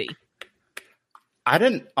crazy. I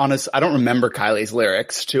don't remember Kylie's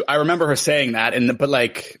lyrics I remember her saying that. But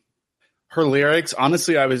like her lyrics,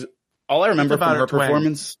 honestly, all I remember from her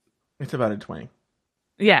performance. It's about a twang.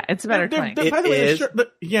 Yeah, it's about a twang. By the way,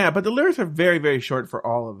 but the lyrics are very, very short for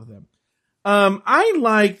all of them. I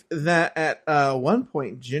liked that at one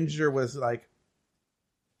point Ginger was like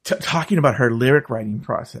talking about her lyric writing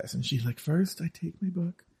process, and she's like, "First, I take my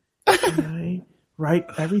book and I write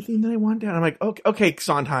everything that I want down." I'm like, "Okay,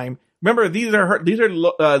 Sondheim. Remember, these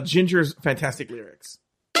are Ginger's fantastic lyrics."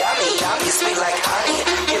 Yummy, yummy, sweet like honey.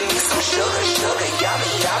 Give me some sugar, yummy,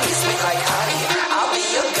 yummy, sweet like honey. I'll be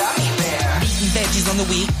your gummy bear. Eating veggies on the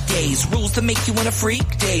weekdays, rules to make you want a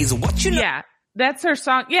freak days. What you know? Yeah, that's her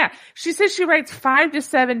song. Yeah, she says she writes 5 to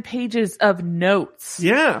 7 pages of notes.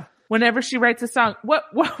 Yeah, whenever she writes a song. What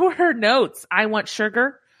were her notes? I want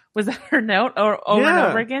sugar. Was that her note or over and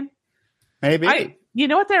over again? Maybe. You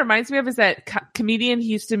know what that reminds me of is that comedian who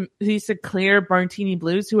used to clear Martini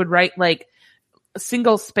Blues, who would write like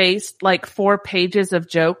single spaced like 4 pages of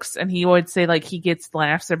jokes, and he would say like he gets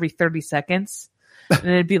laughs every 30 seconds, and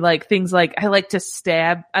it'd be like things like I like to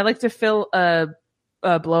fill a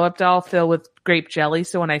blow up doll filled with grape jelly,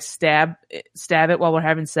 so when I stab it while we're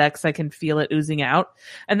having sex, I can feel it oozing out,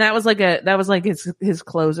 and that was like his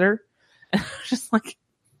closer. Just like,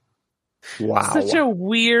 wow, such a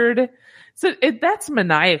weird. So that's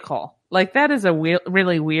maniacal. Like that is a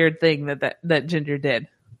really weird thing that Ginger did.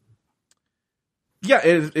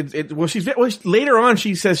 Yeah, later on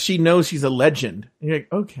she says she knows she's a legend. And you're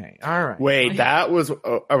like, okay, all right. Wait, that was.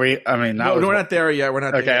 Are we? I mean, no, we're not there yet. We're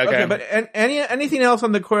not there yet. Okay. But anything else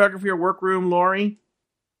on the choreography or workroom, Lori?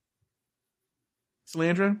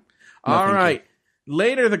 Salandra? All right.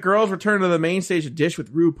 Later, the girls return to the main stage to dish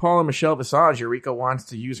with RuPaul and Michelle Visage. Eureka wants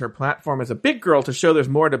to use her platform as a big girl to show there's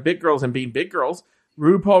more to big girls than being big girls.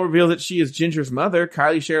 RuPaul reveals that she is Ginger's mother.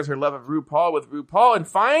 Kylie shares her love of RuPaul with RuPaul. And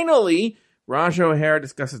finally, Raja O'Hara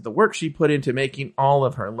discusses the work she put into making all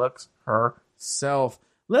of her looks herself.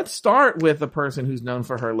 Let's start with the person who's known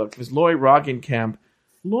for her look. It was Lori Roggenkamp.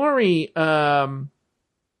 Lori, what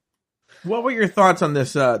were your thoughts on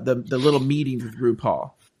this, the little meeting with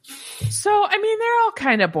RuPaul? So, I mean, they're all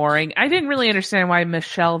kind of boring. I didn't really understand why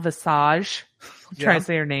Michelle Visage, try to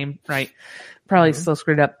say her name right, probably still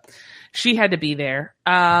screwed up. She had to be there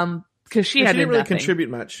because she didn't really contribute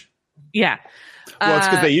much. Yeah. Well, it's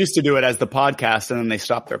because they used to do it as the podcast, and then they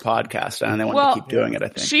stopped their podcast, and they wanted to keep doing it. I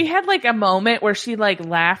think she had like a moment where she like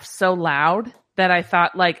laughed so loud that I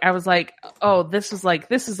thought I was like, oh, this is like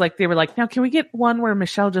they were like, now can we get one where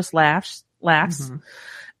Michelle just laughs, mm-hmm.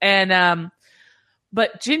 And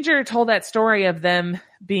but Ginger told that story of them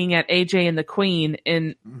being at AJ and the Queen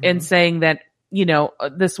and saying that,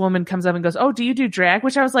 this woman comes up and goes, oh, do you do drag?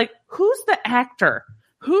 Which I was like, who's the actor?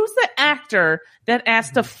 Who's the actor that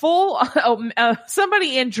asked a full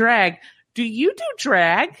somebody in drag? Do you do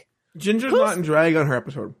drag? Ginger's not in drag on her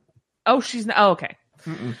episode. Oh, she's not. Oh, okay.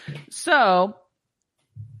 Mm-mm. So,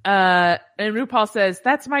 and RuPaul says,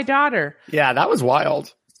 that's my daughter. Yeah, that was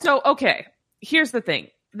wild. So, okay. Here's the thing.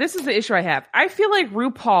 This is the issue I have. I feel like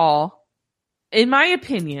RuPaul, in my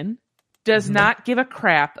opinion, does not give a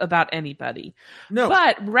crap about anybody. No.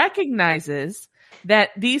 But recognizes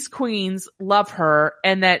that these queens love her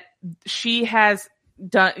and that she has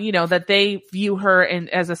done, that they view her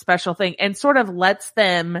as a special thing and sort of lets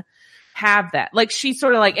them have that. Like she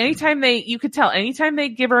sort of like anytime they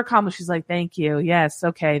give her a compliment, she's like, thank you. Yes.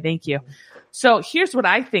 Okay. Thank you. So here's what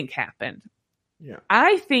I think happened. Yeah.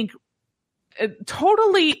 I think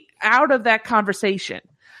totally out of that conversation.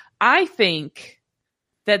 I think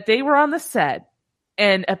that they were on the set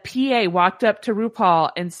and a PA walked up to RuPaul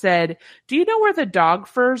and said, "Do you know where the dog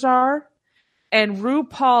furs are?" And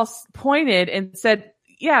RuPaul pointed and said,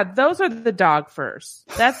 "Yeah, those are the dog furs.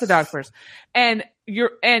 That's the dog furs." And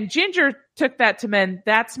Ginger took that to mean,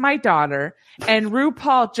 "That's my daughter." And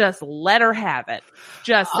RuPaul just let her have it.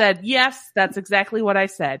 Just said, "Yes, that's exactly what I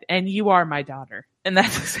said. And you are my daughter." And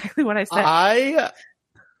that's exactly what I said. I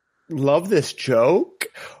love this joke,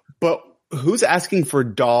 but who's asking for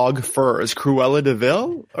dog furs? Cruella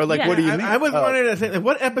DeVille? Or like, what do you mean? I was wondering to say,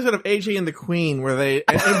 what episode of AJ and the Queen were they?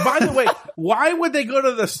 And by the way, why would they go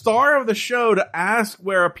to the star of the show to ask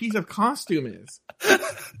where a piece of costume is?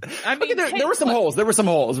 I mean, okay, there were some holes. There were some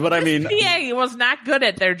holes, but I mean, PA was not good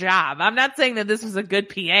at their job. I'm not saying that this was a good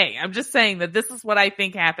PA. I'm just saying that this is what I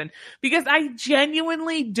think happened, because I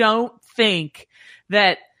genuinely don't think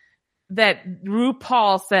that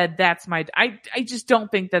RuPaul said, "That's my." I just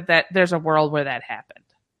don't think that there's a world where that happened.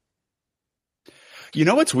 You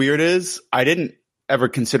know what's weird is I didn't ever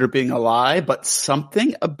consider being a lie, but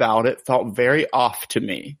something about it felt very off to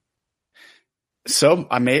me. So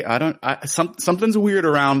something's weird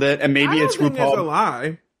around it, and maybe it's RuPaul. It's a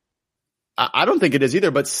lie. I don't think it is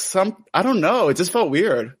either, but I don't know. It just felt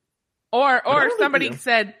weird. Or somebody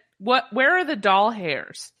said, where are the doll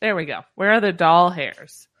hairs? There we go. Where are the doll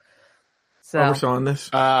hairs? So oversaw this.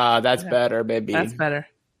 That's better, baby. That's better.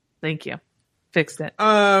 Thank you. Fixed it.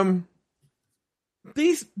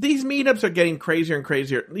 These meetups are getting crazier and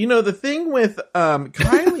crazier. You know, the thing with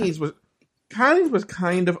Kylie's was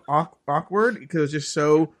kind of awkward because it was just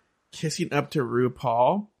so kissing up to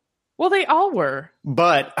RuPaul. Well, they all were.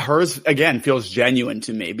 But hers, again, feels genuine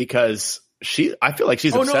to me because I feel like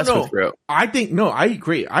she's obsessed with Ru. I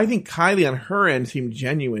agree. I think Kylie on her end seemed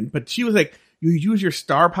genuine, but she was like, "You use your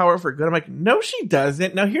star power for good." I'm like, no, she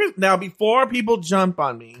doesn't. Now before people jump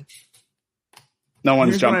on me. No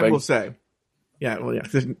one's jumping. What I will say. Yeah, well, yeah,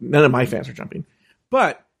 'cause none of my fans are jumping.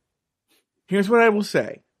 But here's what I will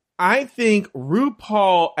say. I think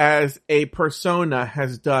RuPaul as a persona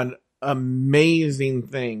has done amazing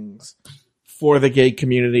things for the gay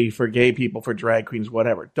community, for gay people, for drag queens,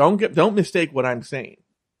 whatever. Don't mistake what I'm saying.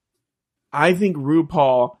 I think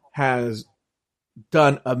RuPaul has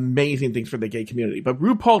done amazing things for the gay community, but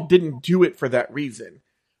RuPaul didn't do it for that reason.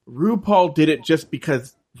 RuPaul did it just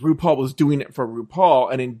because RuPaul was doing it for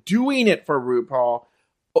RuPaul, and in doing it for RuPaul,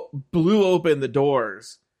 blew open the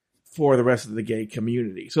doors for the rest of the gay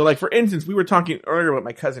community. So, like, for instance, we were talking earlier about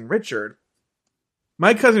my cousin Richard.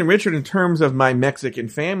 My cousin Richard, in terms of my Mexican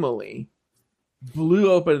family, blew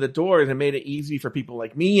open the doors and made it easy for people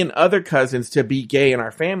like me and other cousins to be gay in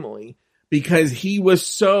our family, because he was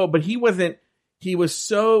so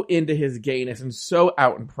into his gayness and so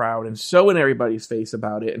out and proud and so in everybody's face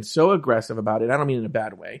about it and so aggressive about it. I don't mean in a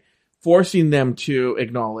bad way, forcing them to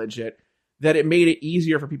acknowledge it, that it made it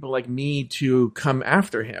easier for people like me to come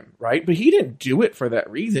after him, right? But he didn't do it for that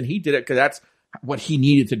reason. He did it because that's what he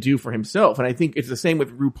needed to do for himself. And I think it's the same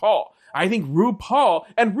with RuPaul. I think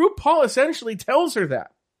RuPaul essentially tells her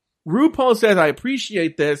that. RuPaul says, "I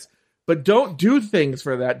appreciate this, but don't do things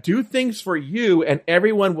for that. Do things for you, and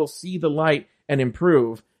everyone will see the light and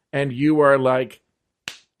improve." And you are like,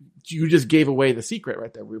 you just gave away the secret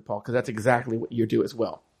right there, RuPaul, because that's exactly what you do as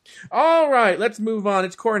well. All right, let's move on.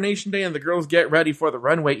 It's Coronation Day, and the girls get ready for the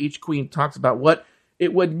runway. Each queen talks about what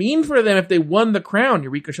it would mean for them if they won the crown.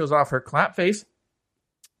 Eureka shows off her clap face.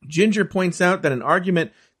 Ginger points out that an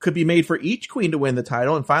argument could be made for each queen to win the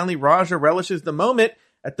title. And finally, Raja relishes the moment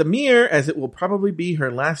at the mirror, as it will probably be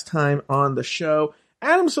her last time on the show.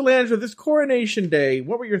 Adam Solandra, this Coronation Day,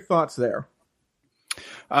 what were your thoughts there?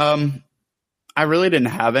 I really didn't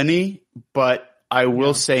have any, but I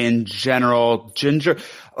will say in general, Ginger,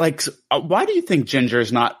 like, why do you think Ginger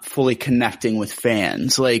is not fully connecting with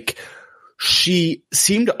fans? Like, she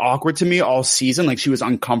seemed awkward to me all season, like she was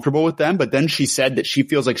uncomfortable with them, but then she said that she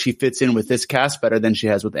feels like she fits in with this cast better than she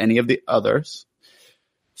has with any of the others.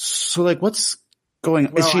 So, like, what's going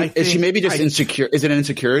on? Is she maybe just insecure? Is it an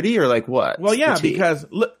insecurity or like what? Well, yeah, because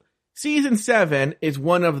look, season 7 is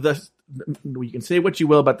one of the, you can say what you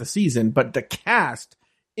will about the season, but the cast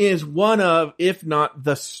is one of, if not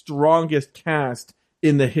the strongest cast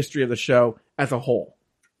in the history of the show as a whole.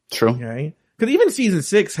 True. Okay. Because even season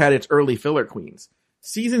 6 had its early filler queens.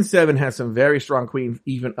 Season 7 has some very strong queens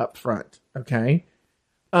even up front. Okay.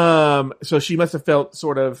 So she must have felt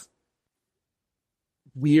sort of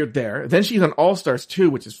weird there. Then she's on All Stars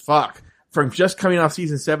 2, which is fuck. From just coming off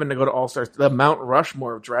season 7 to go to All Stars, the Mount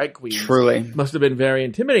Rushmore of drag queens. Truly. Must have been very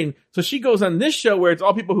intimidating. So she goes on this show where it's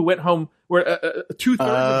all people who went home, where 2/3 of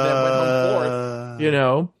them went home fourth, you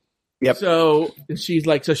know? Yep. So she's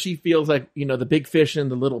like, so she feels like, you know, the big fish in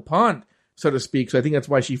the little pond. so to speak. So I think that's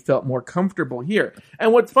why she felt more comfortable here.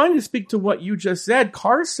 And what's fun to speak to what you just said,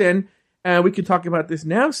 Carson, we can talk about this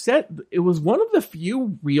now, said it was one of the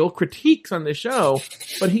few real critiques on the show,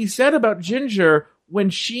 but he said about Ginger, when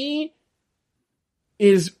she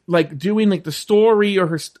is like doing like the story or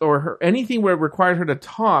her anything where it requires her to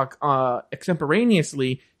talk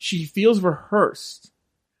extemporaneously, she feels rehearsed.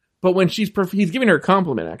 But when he's giving her a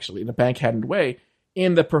compliment actually in a backhanded way.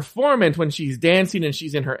 In the performance, when she's dancing and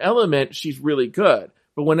she's in her element, she's really good.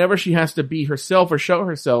 But whenever she has to be herself or show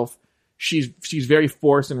herself, she's very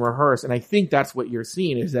forced and rehearsed. And I think that's what you're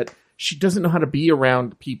seeing, is that she doesn't know how to be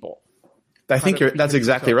around people. I think that's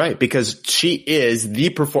exactly right, because she is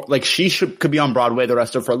she could be on Broadway the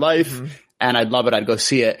rest of her life, and I'd love it. I'd go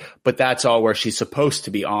see it, but that's all where she's supposed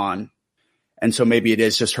to be on. And so maybe it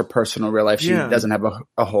is just her personal real life. She doesn't have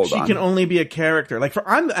a hold on. She can only be a character. Like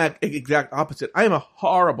I'm the exact opposite. I am a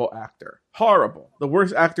horrible actor. Horrible. The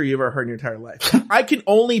worst actor you ever heard in your entire life. I can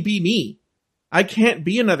only be me. I can't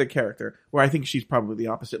be another character, where I think she's probably the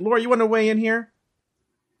opposite. Laura, you want to weigh in here?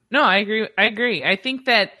 No, I agree. I think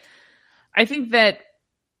that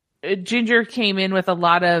Ginger came in with a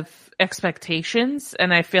lot of expectations,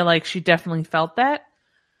 and I feel like she definitely felt that.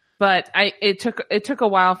 But it took a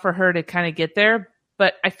while for her to kind of get there.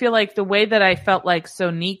 But I feel like the way that I felt like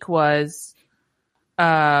Sonique was,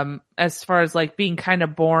 as far as like being kind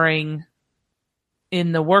of boring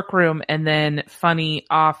in the workroom and then funny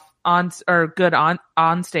good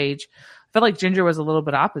on stage, I felt like Ginger was a little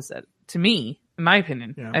bit opposite to me. In my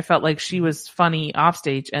opinion, I felt like she was funny off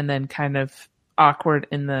stage and then kind of awkward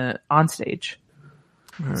in the on stage.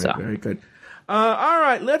 All right, very good. All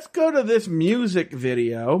right, let's go to this music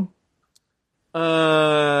video.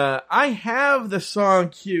 I have the song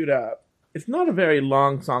queued up. It's not a very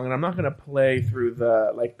long song, and I'm not going to play through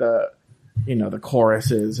the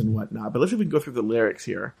choruses and whatnot. But let's see if we can go through the lyrics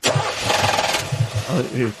here.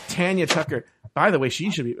 Tanya Tucker. By the way, she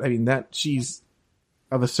should be. I mean, she's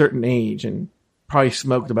of a certain age and probably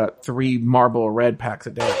smoked about 3 Marlboro Red packs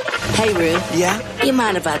a day. Hey, Rue. Yeah? You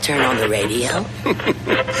mind if I turn on the radio?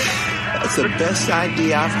 That's the best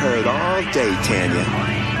idea I've heard all day, Tanya.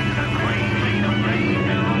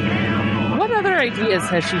 What other ideas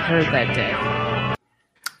has she heard that day?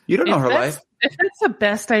 You don't know her life. If that's the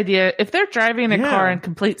best idea, if they're driving a car in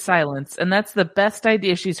complete silence, and that's the best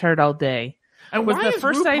idea she's heard all day. And was the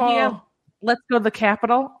first idea, let's go to the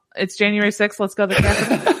Capitol? It's January 6th, let's go to the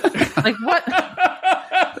Capitol? Like, what?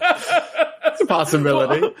 It's a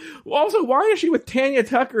possibility. Well, also, why is she with Tanya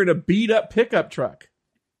Tucker in a beat-up pickup truck?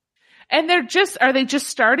 And are they just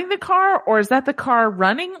starting the car, or is that the car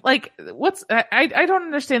running? Like, I don't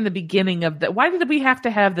understand the beginning of that. Why did we have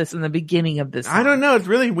to have this in the beginning of this song? I don't know. It's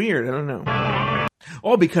really weird. I don't know.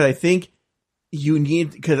 Oh, because I think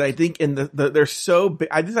in they're so,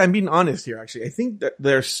 I'm being honest here, actually. I think that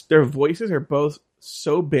their voices are both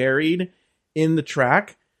so buried in the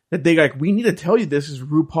track that we need to tell you this is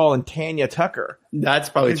RuPaul and Tanya Tucker. That's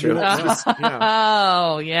probably true.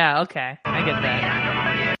 Oh, yeah. Okay. I get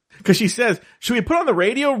that. Because she says, should we put on the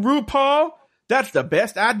radio, RuPaul? That's the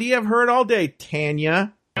best idea I've heard all day,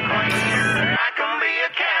 Tanya.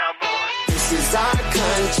 This is our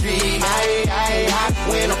country.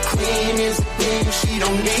 When a queen is a queen, she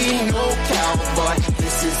don't need no cowboy.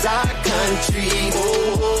 This is our country.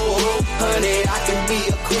 Oh, honey, I can be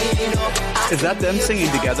a queen. Is that them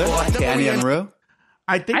singing together, Tanya and Rue?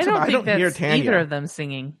 I think so. I don't hear Tanya. Either of them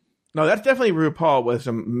singing. No, that's definitely RuPaul with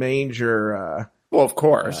some major. Well, of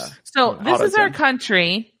course. So this is our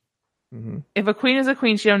country. Mm-hmm. If a queen is a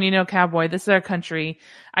queen, she don't need no cowboy. This is our country.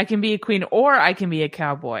 I can be a queen or I can be a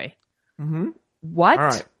cowboy. Mm-hmm. What? All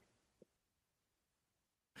right.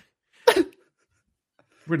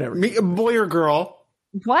 We're never boy or girl.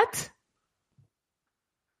 What?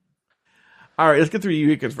 All right, let's get through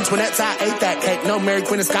Eureka's first. Twinettes, I ate that cake. No Mary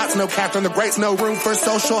Queen of Scots, no Catherine the Greats, no room for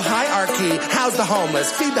social hierarchy. House the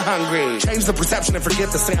homeless, feed the hungry. Change the perception and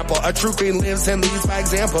forget the sample. A true queen lives and leads by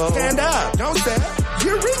example. Stand up, don't step.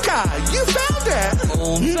 Eureka, you found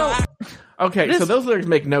it. Okay, so those lyrics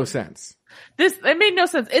make no sense. It made no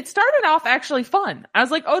sense. It started off actually fun. I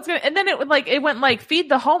was like, oh, it's gonna, and then it went like feed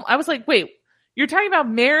the home. I was like, wait, you're talking about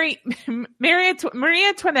Marie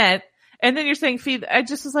Antoinette, and then you're saying feed. I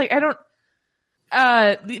just was like, I don't.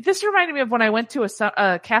 This reminded me of when I went to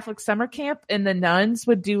a Catholic summer camp, and the nuns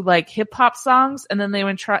would do like hip hop songs, and then they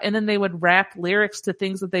would rap lyrics to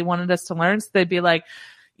things that they wanted us to learn. So they'd be like,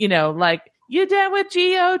 like, you down with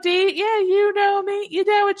G.O.D? Yeah, you know me. You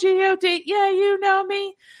down with G.O.D? Yeah, you know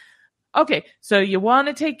me. Okay, so you want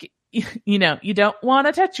to take, you don't want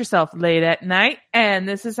to touch yourself late at night, and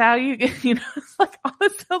this is how you get, it's like,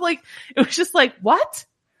 honestly, like, it was just like, what?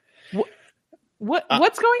 What's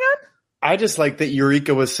going on? I just like that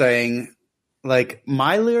Eureka was saying, like,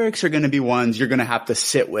 my lyrics are going to be ones you're going to have to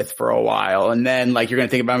sit with for a while. And then, like, you're going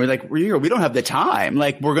to think about it, like, we don't have the time.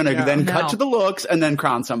 Like, we're going to cut to the looks and then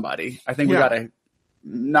crown somebody. I think we got to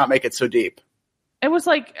not make it so deep. It was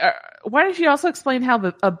like, why did she also explain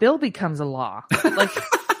how a bill becomes a law? Like,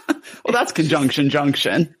 well, that's conjunction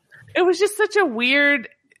junction. It was just such a weird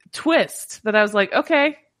twist that I was like,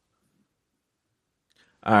 okay.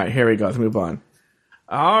 All right, here we go. Let's move on.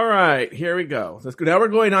 All right, here we go. Let's go. Now we're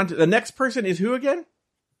going on to the next person is who again?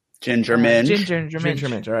 Ginger Minge. Ginger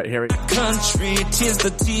Minge. All right, here we go. Country, 'tis the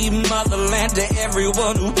team, motherland to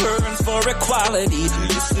everyone who burns for equality.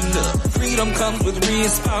 Listen up, freedom comes with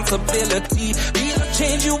responsibility. Be the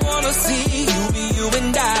change you wanna see. You be you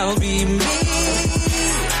and I'll be me.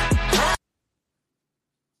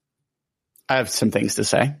 I have some things to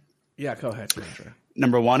say. Yeah, go ahead, Sandra.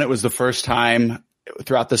 Number one, it was the first time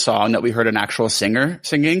throughout the song that we heard an actual singer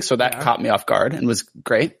singing, so that caught me off guard and was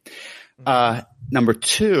great. Number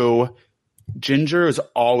two, Ginger is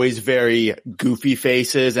always very goofy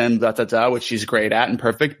faces and which she's great at and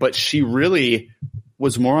perfect, but she really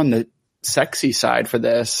was more on the sexy side for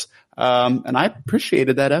this, and I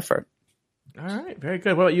appreciated that effort. All right, very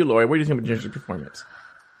good. What about you, Lori? What do you think of Ginger's performance?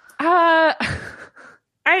 I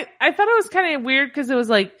thought it was kind of weird because it was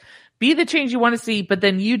like, be the change you want to see, but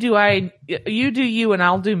then you do you and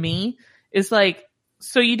I'll do me. It's like,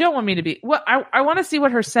 so you don't want me to be what I want to see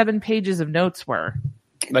what her 7 pages of notes were.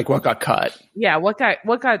 Like what got cut. Yeah. What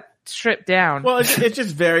got stripped down. Well, it's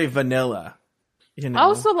just very vanilla. You know?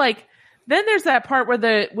 Also, like, then there's that part where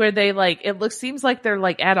they like, seems like they're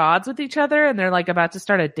like at odds with each other and they're like about to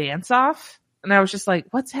start a dance off. And I was just like,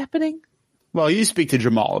 what's happening? Well, you speak to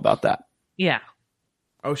Jamal about that. Yeah.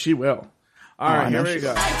 Oh, she will. All right, here we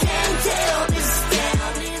go. I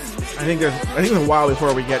think there's a while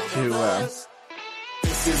before we get to.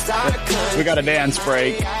 We got a dance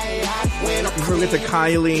break. Before we get to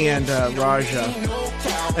Kylie and Raja,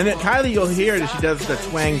 and then Kylie, you'll hear that she does the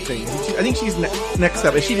twang thing. I think she's next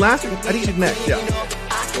up. Is she last? I think she's next. Yeah.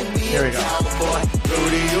 Here we go.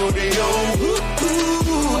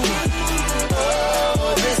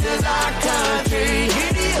 This is our country.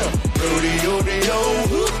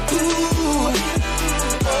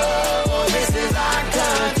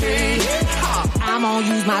 I'm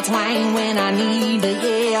gonna use my twang when I need to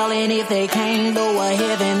yell, and if they can't lower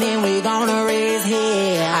heaven, then we're gonna raise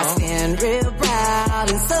hell. I stand real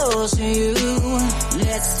proud and so should you.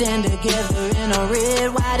 Let's stand together in a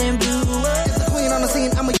red, white, and blue. As the queen on the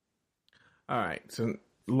scene, All right, so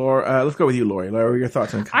Laura, let's go with you, Lori. Laura, what are your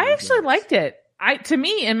thoughts on Kylie's I actually lyrics? liked it. To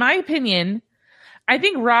me, in my opinion, I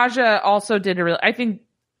think Raja also did a real. I think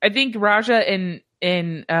Raja and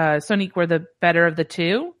Sonique were the better of the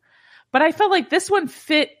two. But I felt like this one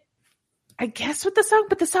fit, I guess, with the song,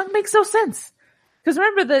 but the song makes no sense. Because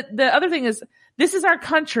remember, the other thing is, this is our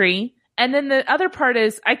country, and then the other part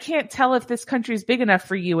is, I can't tell if this country is big enough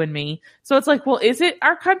for you and me. So it's like, well, is it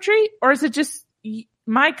our country, or is it just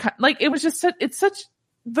like, it was just,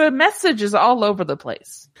 the message is all over the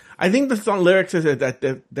place. I think the song lyrics is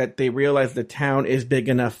that they realize the town is big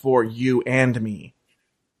enough for you and me.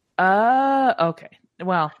 Okay.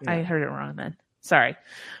 Well, yeah. I heard it wrong then. Sorry.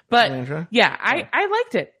 But Salandra? Yeah, I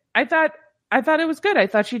liked it. I thought it was good. I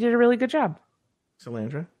thought she did a really good job.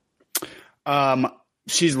 Salandra?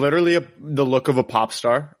 She's literally the look of a pop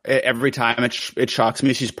star. Every time it shocks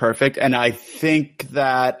me. She's perfect. And I think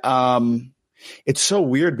that it's so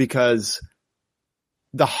weird because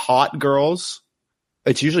the hot girls,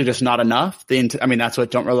 it's usually just not enough. That's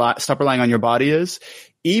what stop relying on your body is.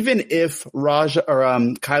 Even if Raja or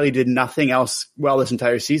Kylie did nothing else well this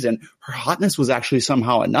entire season, her hotness was actually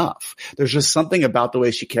somehow enough. There's just something about the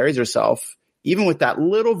way she carries herself, even with that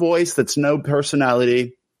little voice that's no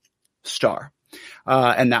personality, star.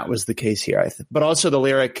 And that was the case here. But also the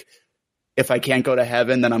lyric, if I can't go to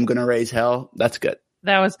heaven, then I'm going to raise hell. That's good.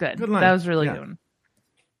 That was good. Good line. That was really Yeah. good.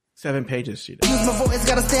 7 pages she does. Use my voice,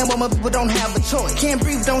 gotta stand while my people don't have a choice. Can't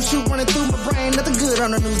breathe, don't shoot, running through my brain. Nothing good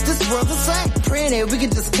on the news, this world's the same. Praying that we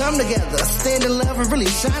can just come together, stand in love and really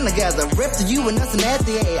shine together. Rep to you and us and at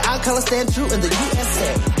the A. Our colors stand true in the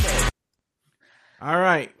USA. All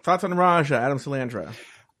right, thoughts on Raja, Adam Salandra?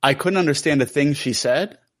 I couldn't understand a thing she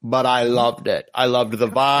said, but I loved it. I loved the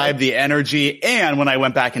vibe, the energy, and when I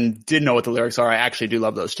went back and didn't know what the lyrics are, I actually do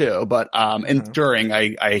love those too. But during,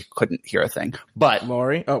 I couldn't hear a thing. But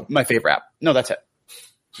Lori? Oh, my favorite rap. No, that's it.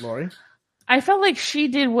 Lori? I felt like she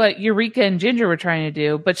did what Eureka and Ginger were trying to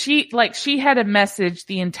do, but she had a message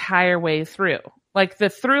the entire way through. Like the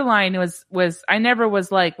through line was I never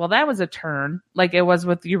was like, well, that was a turn like it was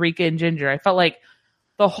with Eureka and Ginger. I felt like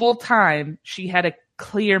the whole time she had a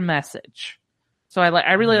clear message. So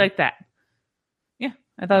I really like that. Yeah,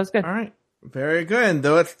 I thought it was good. All right. Very good.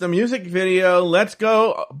 Though it's the music video, let's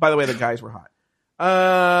go. By the way, the guys were hot.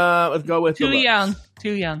 Let's go with Too young.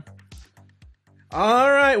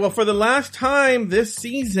 All right. Well, for the last time this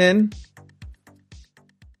season,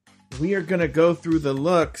 we are going to go through the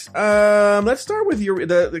looks. Let's start with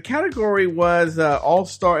the category was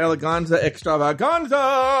All-Star Eleganza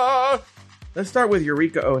Extravaganza. Let's start with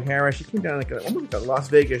Eureka O'Hara. She came down almost like a Las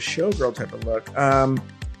Vegas showgirl type of look.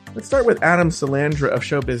 Let's start with Adam Salandra of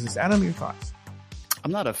Show Business. Adam, your thoughts?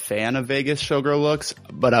 I'm not a fan of Vegas showgirl looks,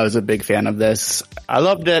 but I was a big fan of this. I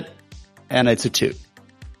loved it, and it's a 2.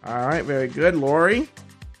 All right, very good. Lori?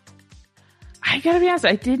 I gotta be honest,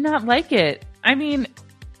 I did not like it. I mean,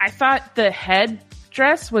 I thought the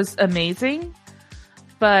headdress was amazing,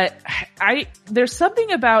 but there's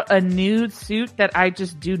something about a nude suit that I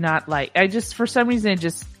just do not like. For some reason, it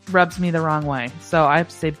just rubs me the wrong way. So I have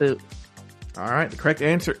to say boot. All right, the correct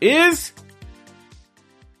answer is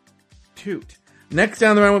toot. Next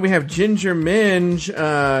down the round, we have Ginger Minge in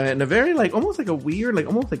a very almost like a weird, dare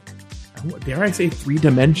I say,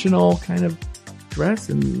 3-dimensional kind of dress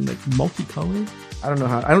and multicolored. I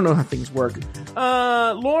don't know how things work.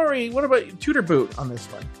 Lori, what about Tudor boot on this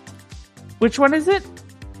one? Which one is it?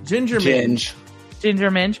 Ginger Minge.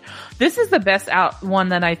 Ginger Minge. This is the best one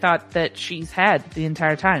that I thought that she's had the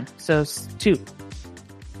entire time. So 2.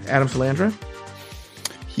 Adam Salandra?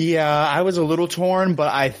 Yeah, I was a little torn,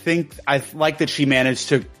 but I think I like that she managed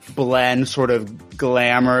to blend sort of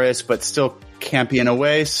glamorous, but still campy in a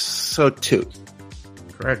way. So 2.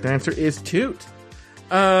 Correct answer is toot.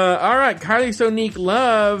 All right, Kylie Sonique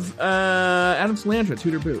Love, Adam Salandra,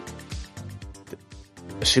 Tudor boot.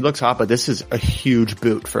 She looks hot, but this is a huge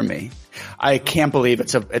boot for me. I can't believe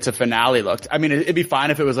it's a finale look. I mean, it'd be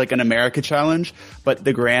fine if it was like an America challenge, but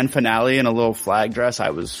the grand finale in a little flag dress,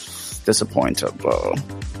 I was disappointed. Whoa.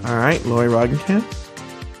 All right, Lori Roggenkamp.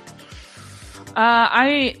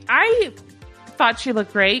 I thought she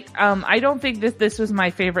looked great. I don't think that this was my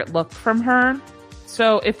favorite look from her.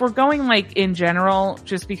 So if we're going in general,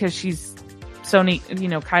 just because she's Sony,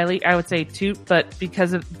 Kylie, I would say toot, but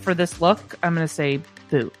for this look, I'm going to say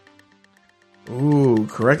boot. Ooh,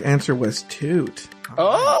 correct answer was toot.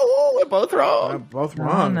 Oh, we're both wrong. Both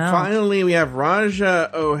wrong. Oh, no. Finally, we have Raja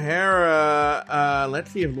O'Hara.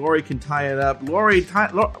 Let's see if Lori can tie it up.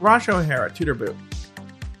 Raja O'Hara, Tudor boot.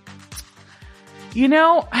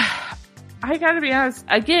 I gotta be honest.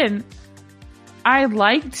 Again, I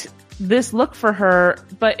liked this look for her,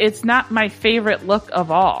 but it's not my favorite look of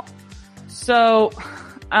all. So,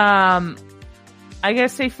 I gotta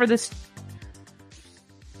say for this,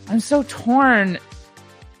 I'm so torn.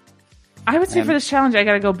 I would say for this challenge, I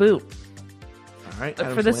gotta go boot. All right,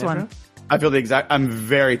 for this one. I feel I'm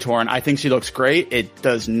very torn. I think she looks great. It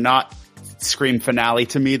does not scream finale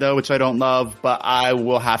to me though, which I don't love, but I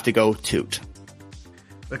will have to go toot.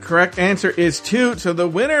 The correct answer is toot. So the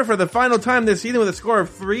winner for the final time this season with a score of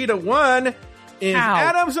 3-1 is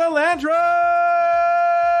Adam Salandra.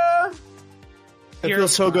 It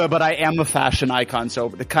feels so good, but I am a fashion icon,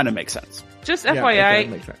 so it kind of makes sense. Just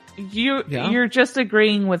FYI, you're just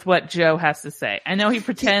agreeing with what Joe has to say. I know he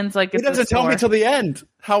pretends like it's he doesn't tell me till the end.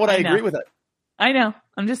 How would I agree with it? I know.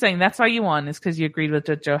 I'm just saying that's why you won, is because you agreed with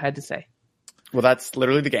what Joe had to say. Well, that's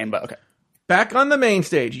literally the game, but okay. Back on the main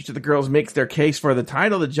stage, each of the girls makes their case for the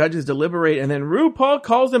title. The judges deliberate, and then RuPaul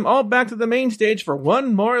calls them all back to the main stage for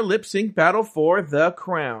one more lip sync battle for the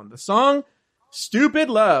crown. The song Stupid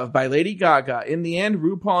Love by Lady Gaga. In the end,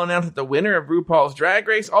 RuPaul announced that the winner of RuPaul's Drag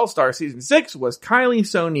Race All-Star Season 6 was Kylie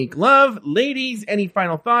Sonique Love. Ladies, any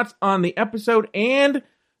final thoughts on the episode and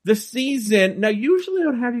the season? Now, usually I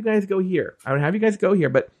would have you guys go here.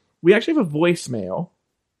 But we actually have a voicemail.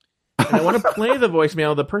 And I want to play the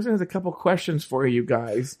voicemail. The person has a couple questions for you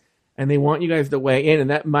guys, and they want you guys to weigh in, and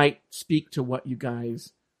that might speak to what you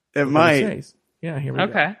guys say. Yeah, here we go.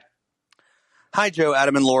 Okay. Hi, Joe,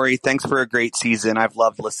 Adam, and Lori. Thanks for a great season. I've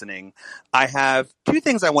loved listening. I have 2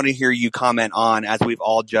 things I want to hear you comment on as we've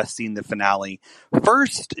all just seen the finale.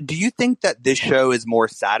 First, do you think that this show is more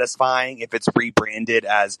satisfying if it's rebranded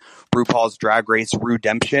as RuPaul's Drag Race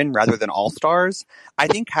Redemption rather than All Stars? I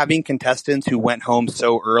think having contestants who went home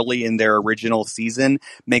so early in their original season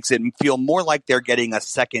makes it feel more like they're getting a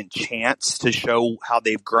second chance to show how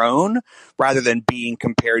they've grown rather than being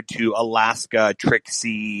compared to Alaska,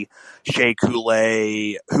 Trixie, Shea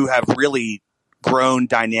Coulee, who have really grown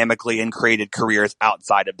dynamically and created careers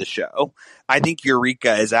outside of the show. I think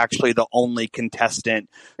Eureka is actually the only contestant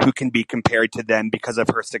who can be compared to them because of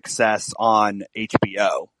her success on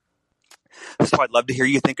HBO. So I'd love to hear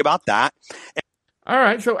you think about that. All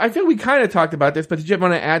right, so I think we kind of talked about this, but did you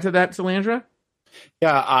want to add to that, Salandra?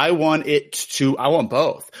 Yeah, I want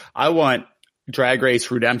both. I want Drag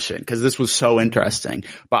Race Redemption because this was so interesting,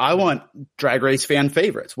 but I want Drag Race fan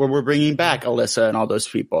favorites where we're bringing back Alyssa and all those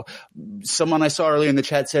people. Someone I saw earlier in the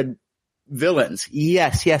chat said villains.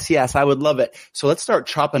 Yes. I would love it. So let's start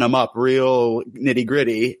chopping them up real nitty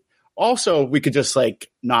gritty. Also, we could just like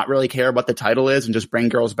not really care what the title is and just bring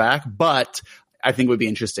girls back, but I think it would be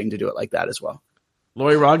interesting to do it like that as well.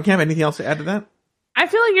 Lori Rodkamp, anything else to add to that? I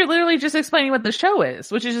feel like you're literally just explaining what the show is,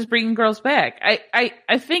 which is just bringing girls back.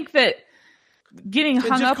 I think that getting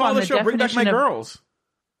hung up on the show, Bring Back My Girls.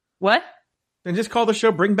 What? Then just call the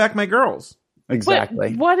show Bring Back My Girls.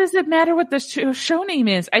 Exactly. What does it matter what the show name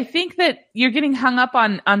is? I think that you're getting hung up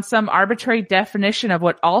on some arbitrary definition of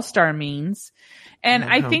what All-Star means. And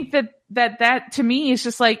I think that to me is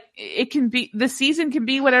just like, it can be, the season can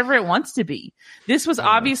be whatever it wants to be. This was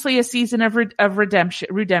obviously a season of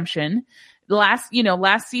redemption.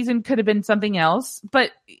 Last season could have been something else,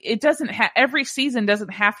 but it doesn't every season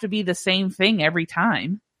doesn't have to be the same thing every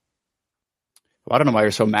time. Well, I don't know why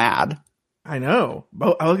you're so mad. I know.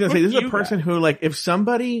 But I was going to say, this is a person who, like, if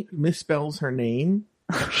somebody misspells her name,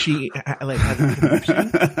 she, like, has a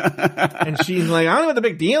connection. And she's like, I don't know what the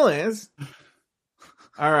big deal is.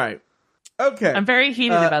 All right. Okay. I'm very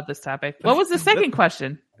heated about this topic. What was the second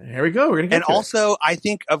question? Here we go. We're going to get And to also, I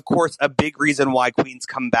think, of course, a big reason why queens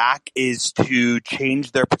come back is to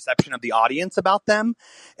change their perception of the audience about them.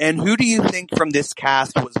 And who do you think from this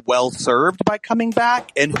cast was well served by coming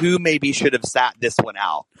back, and who maybe should have sat this one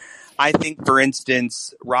out? I think, for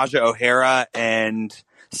instance, Raja O'Hara and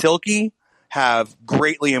Silky have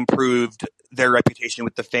greatly improved their reputation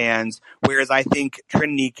with the fans, whereas I think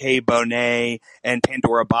Trinity K. Bonet and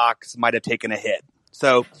Pandora Box might have taken a hit.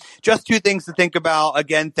 So just two things to think about.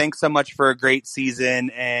 Again, thanks so much for a great season,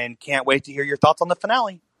 and can't wait to hear your thoughts on the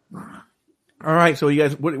finale. All right. So you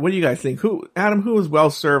guys, what do you guys think? Adam, who was well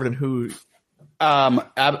served and who?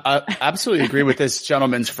 I absolutely agree with this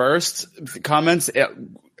gentleman's first comments.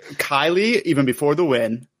 Kylie, even before the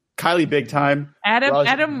win. Kylie, big time.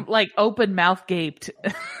 Adam, like open mouth gaped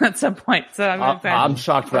at some point. So I'm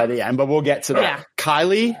shocked by the end, but we'll get to that. Yeah.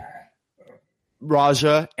 Kylie,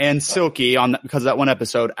 Raja, and Silky because of that one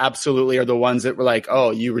episode absolutely are the ones that were like,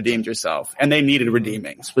 oh, you redeemed yourself, and they needed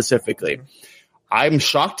redeeming specifically. I'm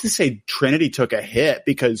shocked to say Trinity took a hit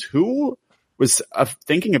because who was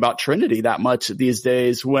thinking about Trinity that much these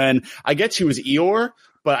days? When I get she was Eeyore,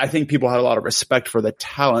 but I think people had a lot of respect for the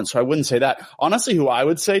talent, so I wouldn't say that. Honestly, who I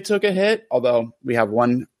would say took a hit, although we have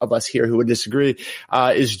one of us here who would disagree,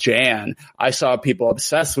 is Jan. I saw people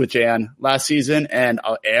obsessed with Jan last season, and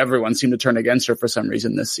everyone seemed to turn against her for some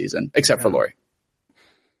reason this season, except for Lori.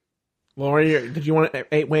 Lori, did you want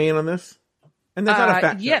to weigh in on this? And that's not a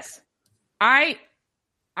fact check. Yes. I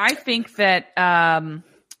think that I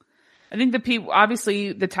think the people,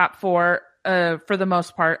 obviously the top four, for the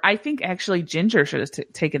most part, I think actually Ginger should have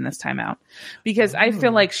taken this time out because I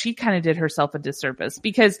feel like she kind of did herself a disservice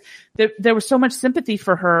because there was so much sympathy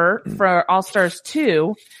for her for All Stars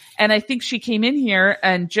 2. And I think she came in here,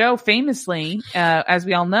 and Joe famously, as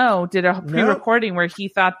we all know, did a pre-recording where he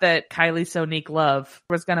thought that Kylie Sonique Love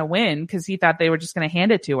was going to win because he thought they were just going to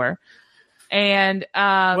hand it to her. And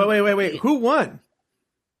wait, who won?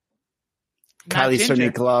 Kylie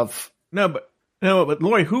Sonique Love. No, but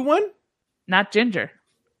Lori, who won? Not Ginger.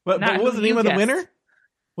 What was the name of the winner?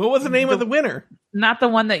 What was the name of the winner? Not the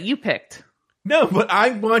one that you picked. No, but I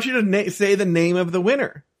want you to say the name of the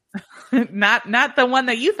winner. not the one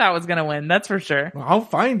that you thought was going to win. That's for sure. Well, I'll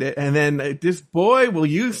find it, and then this boy will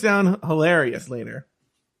you sound hilarious later.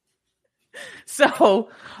 So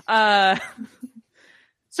I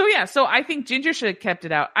think Ginger should have kept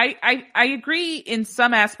it out. I agree in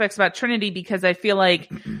some aspects about Trinity because I feel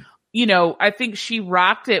like. I think she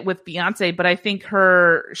rocked it with Beyonce, but I think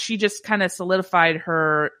she just kind of solidified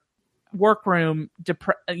her workroom,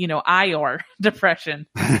 Eeyore depression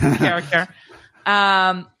character.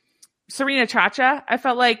 Serena Chacha, I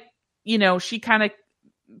felt like, she kind of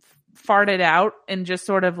farted out and just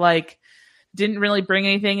sort of like didn't really bring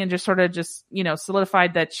anything and just sort of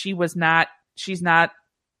solidified that she's not,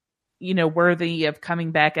 worthy of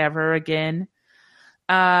coming back ever again.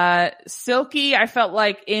 Silky, I felt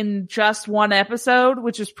like in just one episode,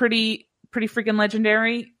 which is pretty freaking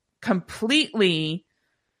legendary, completely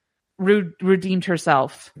redeemed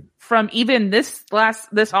herself from even this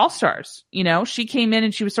All-Stars. She came in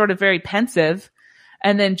and she was sort of very pensive,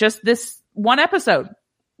 and then just this one episode,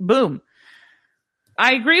 boom.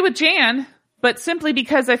 I agree with Jan, but simply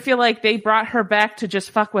because I feel like they brought her back to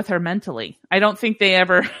just fuck with her mentally. I don't think they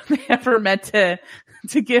ever meant to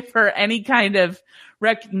to give her any kind of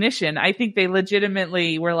recognition. I think they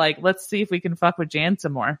legitimately were like, let's see if we can fuck with Jan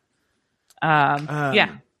some more.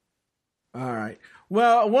 Yeah. All right.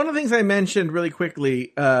 Well, one of the things I mentioned really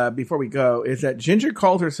quickly before we go is that Ginger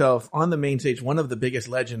called herself on the main stage one of the biggest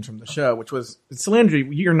legends from the show, which was Solandra.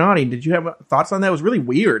 You're nodding. Did you have thoughts on that? It was really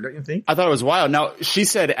weird, don't you think? I thought it was wild. Now, she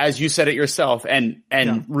said, as you said it yourself, and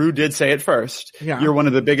Rue did say it first, you're one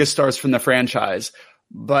of the biggest stars from the franchise.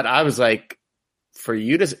 But I was like, for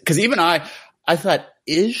you to, because even I thought,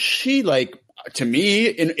 is she like, to me,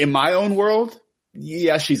 in my own world,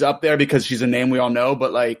 yeah, she's up there because she's a name we all know,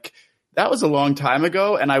 but like, that was a long time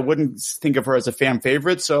ago, and I wouldn't think of her as a fan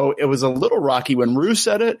favorite. So it was a little rocky when Rue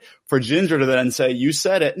said it for Ginger to then say, you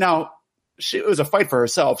said it. Now, it was a fight for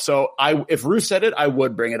herself. So if Rue said it, I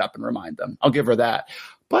would bring it up and remind them. I'll give her that.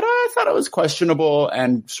 But I thought it was questionable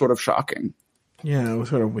and sort of shocking. Yeah, it was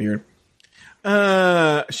sort of weird.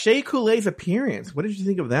 Shea Coulee's appearance. What did you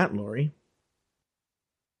think of that, Lori?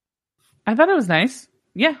 I thought it was nice.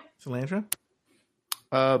 Yeah. Solandra?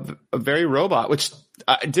 A very robot, which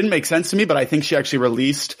didn't make sense to me, but I think she actually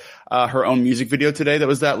released her own music video today that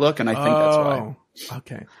was that look, and I think that's why.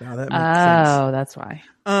 Okay. Now that makes sense. Oh, that's why.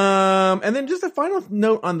 And then just a final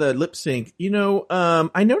note on the lip sync.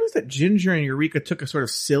 I noticed that Ginger and Eureka took a sort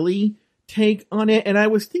of silly take on it, and I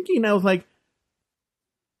was like,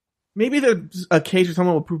 maybe there's a case where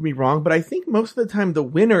someone will prove me wrong, but I think most of the time the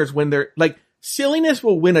winners, when they're like, silliness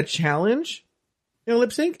will win a challenge in a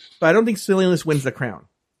lip sync, but I don't think silliness wins the crown.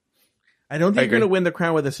 I don't think you're going to win the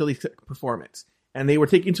crown with a silly performance. And they were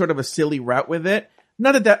taking sort of a silly route with it.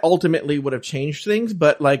 Not that ultimately would have changed things,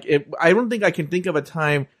 but like I don't think I can think of a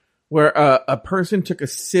time where a person took a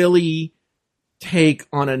silly take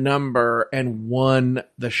on a number and won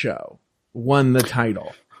the show, won the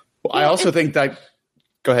title. Well, I also think that.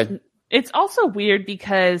 Go ahead. It's also weird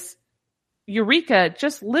because Eureka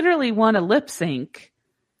just literally won a lip sync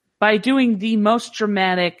by doing the most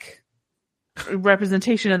dramatic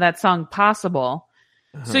representation of that song possible.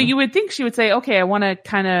 So you would think she would say, okay, I want to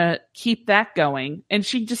kind of keep that going. And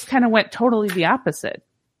she just kind of went totally the opposite.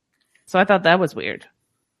 So I thought that was weird.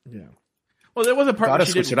 Yeah. Well, there was a part where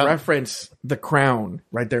she did reference the crown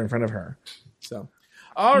right there in front of her. So,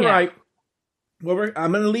 all right. Well,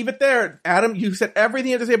 I'm going to leave it there. Adam, you said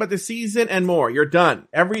everything you have to say about this season and more. You're done.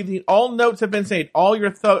 Everything, all notes have been said. All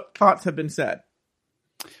your thoughts have been said.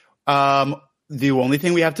 The only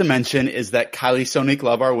thing we have to mention is that Kylie Sonique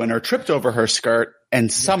Love, our winner, tripped over her skirt and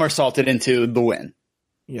somersaulted into the win.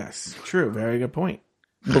 Yes, true. Very good point.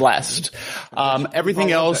 Blessed.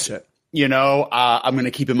 Everything else, I'm going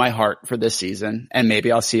to keep in my heart for this season, and maybe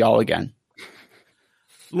I'll see y'all again.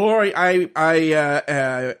 Lori,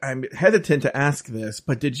 I'm hesitant to ask this,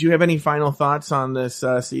 but did you have any final thoughts on this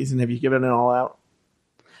season? Have you given it all out?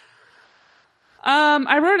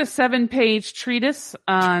 I wrote a 7-page treatise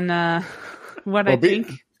on what I think.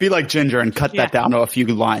 Be like Ginger and cut that down to a few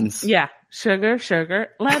lines. Yeah. Sugar,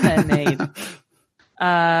 lemonade.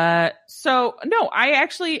 So no,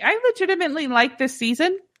 I legitimately like this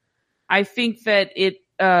season. I think that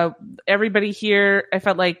everybody here, I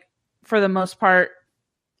felt like for the most part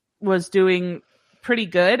was doing pretty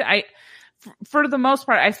good. For the most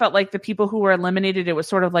part, I felt like the people who were eliminated, it was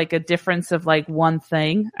sort of like a difference of like one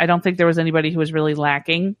thing. I don't think there was anybody who was really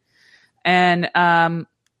lacking. And, I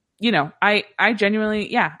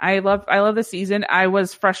genuinely, I love the season. I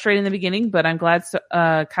was frustrated in the beginning, but I'm glad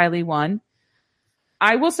Kylie won.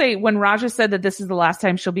 I will say when Raja said that this is the last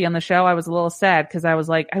time she'll be on the show, I was a little sad because I was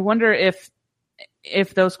like, I wonder if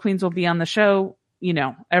those queens will be on the show,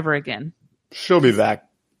 ever again. She'll be back.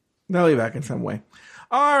 They'll be back in some way.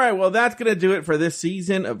 All right, well, that's going to do it for this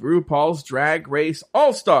season of RuPaul's Drag Race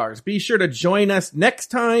All-Stars. Be sure to join us next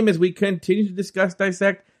time as we continue to discuss,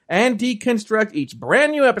 dissect, and deconstruct each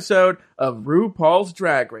brand new episode of RuPaul's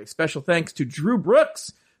Drag Race. Special thanks to Drew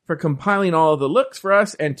Brooks for compiling all of the looks for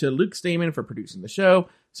us and to Luke Stamen for producing the show.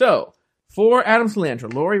 So, for Adam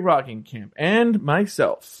Solandra, Lori Roggenkamp, and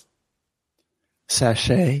myself,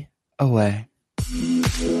 sashay away.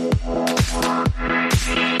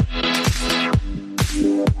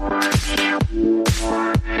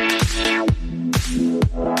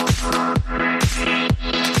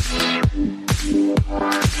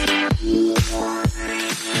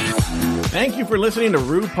 Thank you for listening to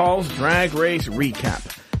RuPaul's Drag Race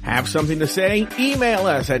Recap. Have something to say? Email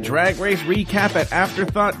us at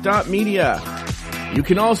dragracerecap@afterthought.media. You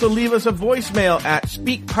can also leave us a voicemail at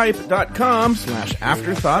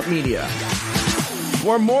speakpipe.com/afterthoughtmedia.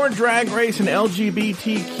 For more Drag Race and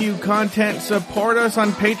LGBTQ content, support us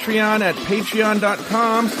on Patreon at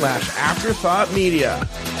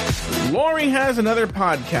patreon.com/afterthoughtmedia. Lori has another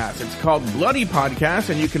podcast. It's called Bloody Podcast,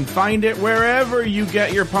 and you can find it wherever you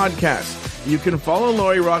get your podcasts. You can follow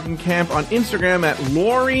Lori Rockenkamp on Instagram at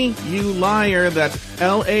Lori You Liar. That's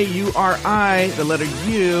Lauri, the letter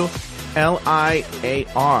U,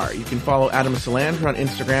 Liar. You can follow Adam Salandra on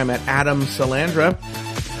Instagram at Adam Salandra.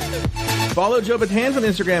 Follow Joe Batance on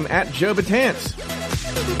Instagram at Joe Batance.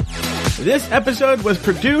 This episode was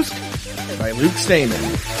produced by Luke Stamen.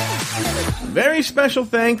 Very special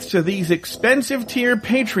thanks to these expensive tier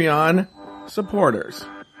Patreon supporters: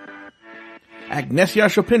 Agnesia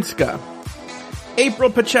Shopinska, April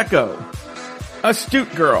Pacheco,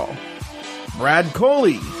 Astute Girl, Brad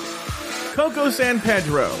Coley, Coco San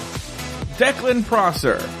Pedro, Declan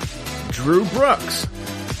Prosser, Drew Brooks,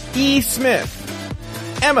 E. Smith,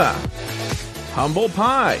 Emma, Humble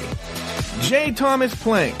Pie, J. Thomas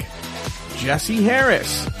Plank, Jesse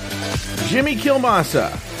Harris, Jimmy Kilmasa,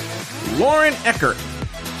 Lauren Eckert,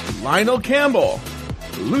 Lionel Campbell,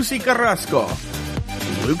 Lucy Carrasco,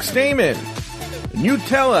 Luke Stamen,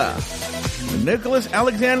 Nutella, Nicholas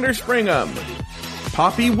Alexander Springham,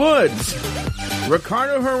 Poppy Woods,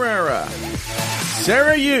 Ricardo Herrera,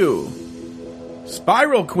 Sarah Yu,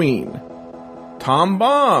 Spiral Queen, Tom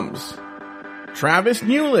Bombs, Travis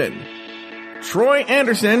Newland, Troy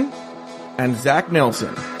Anderson, and Zach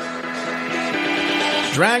Nelson.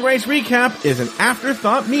 Drag Race Recap is an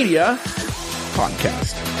Afterthought Media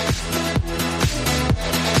podcast.